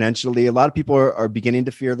exponentially. A lot of people are beginning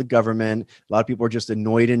to fear the government. A lot of people are just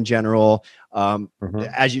annoyed in general.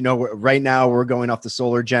 As you know, right now we're going off the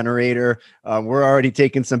solar generator. We're already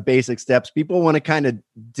taking some basic steps. People want to kind of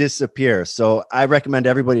disappear. So I recommend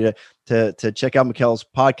everybody to check out Mikkel's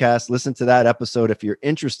podcast, listen to that episode if you're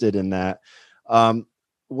interested in that.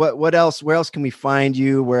 What else? Where else can we find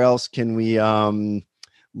you? Where else can we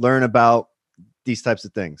learn about these types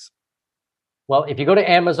of things? Well, if you go to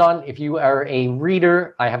Amazon, if you are a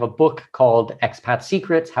reader, I have a book called Expat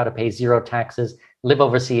Secrets: How to Pay Zero Taxes, Live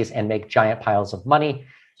Overseas, and Make Giant Piles of Money.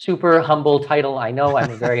 Super humble title. I know I'm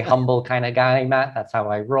a very humble kind of guy, Matt. That's how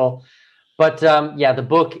I roll. But the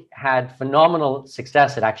book had phenomenal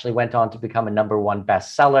success. It actually went on to become a #1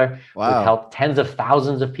 bestseller. Wow. We've helped tens of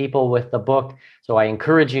thousands of people with the book. So I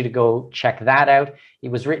encourage you to go check that out. It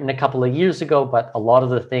was written a couple of years ago, but a lot of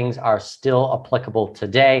the things are still applicable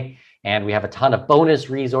today. And we have a ton of bonus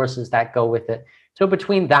resources that go with it. So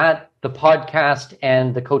between that, the podcast,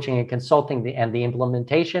 and the coaching and consulting, and the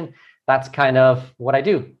implementation, that's kind of what I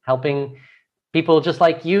do, helping people just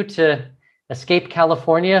like you to escape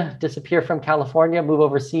California, disappear from California, move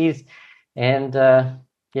overseas, and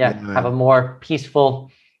have a more peaceful,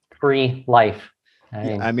 free life.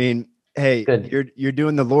 I mean, hey, good. You're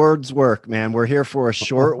doing the Lord's work, man. We're here for a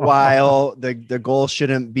short while. The goal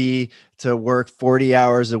shouldn't be to work 40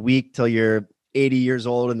 hours a week till you're 80 years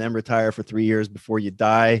old and then retire for 3 years before you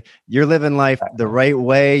die. You're living life the right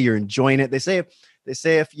way. You're enjoying it. They say they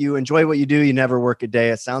say if you enjoy what you do, you never work a day.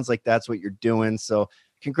 It sounds like that's what you're doing. So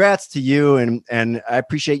congrats to you. And I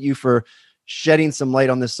appreciate you for shedding some light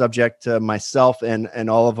on this subject to myself and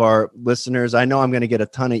all of our listeners. I know I'm going to get a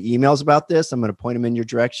ton of emails about this. I'm going to point them in your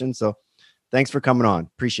direction. So thanks for coming on.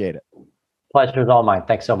 Appreciate it. Pleasure is all mine.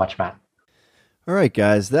 Thanks so much, Matt. All right,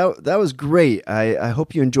 guys, that was great. I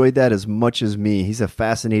hope you enjoyed that as much as me. He's a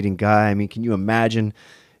fascinating guy. I mean, can you imagine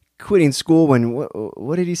quitting school when,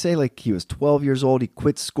 what did he say? Like he was 12 years old. He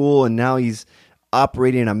quit school and now he's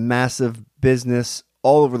operating a massive business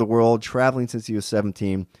all over the world, traveling since he was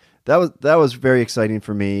 17. That was very exciting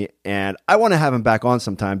for me, and I want to have him back on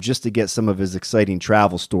sometime just to get some of his exciting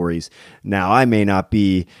travel stories. Now, I may not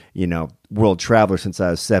be, world traveler since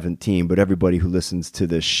I was 17, but everybody who listens to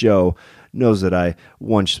this show knows that I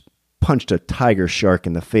once punched a tiger shark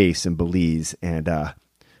in the face in Belize, and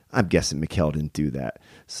I'm guessing Mikkel didn't do that,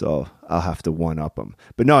 so I'll have to one-up him.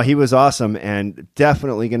 But no, he was awesome, and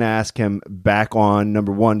definitely going to ask him back on,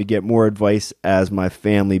 number one, to get more advice as my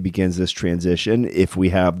family begins this transition, if we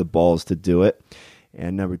have the balls to do it,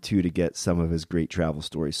 and number two, to get some of his great travel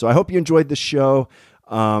stories. So I hope you enjoyed the show.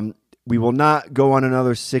 We will not go on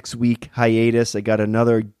another 6-week hiatus. I got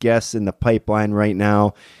another guest in the pipeline right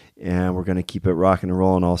now, and we're going to keep it rocking and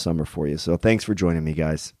rolling all summer for you. So thanks for joining me,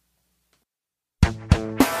 guys.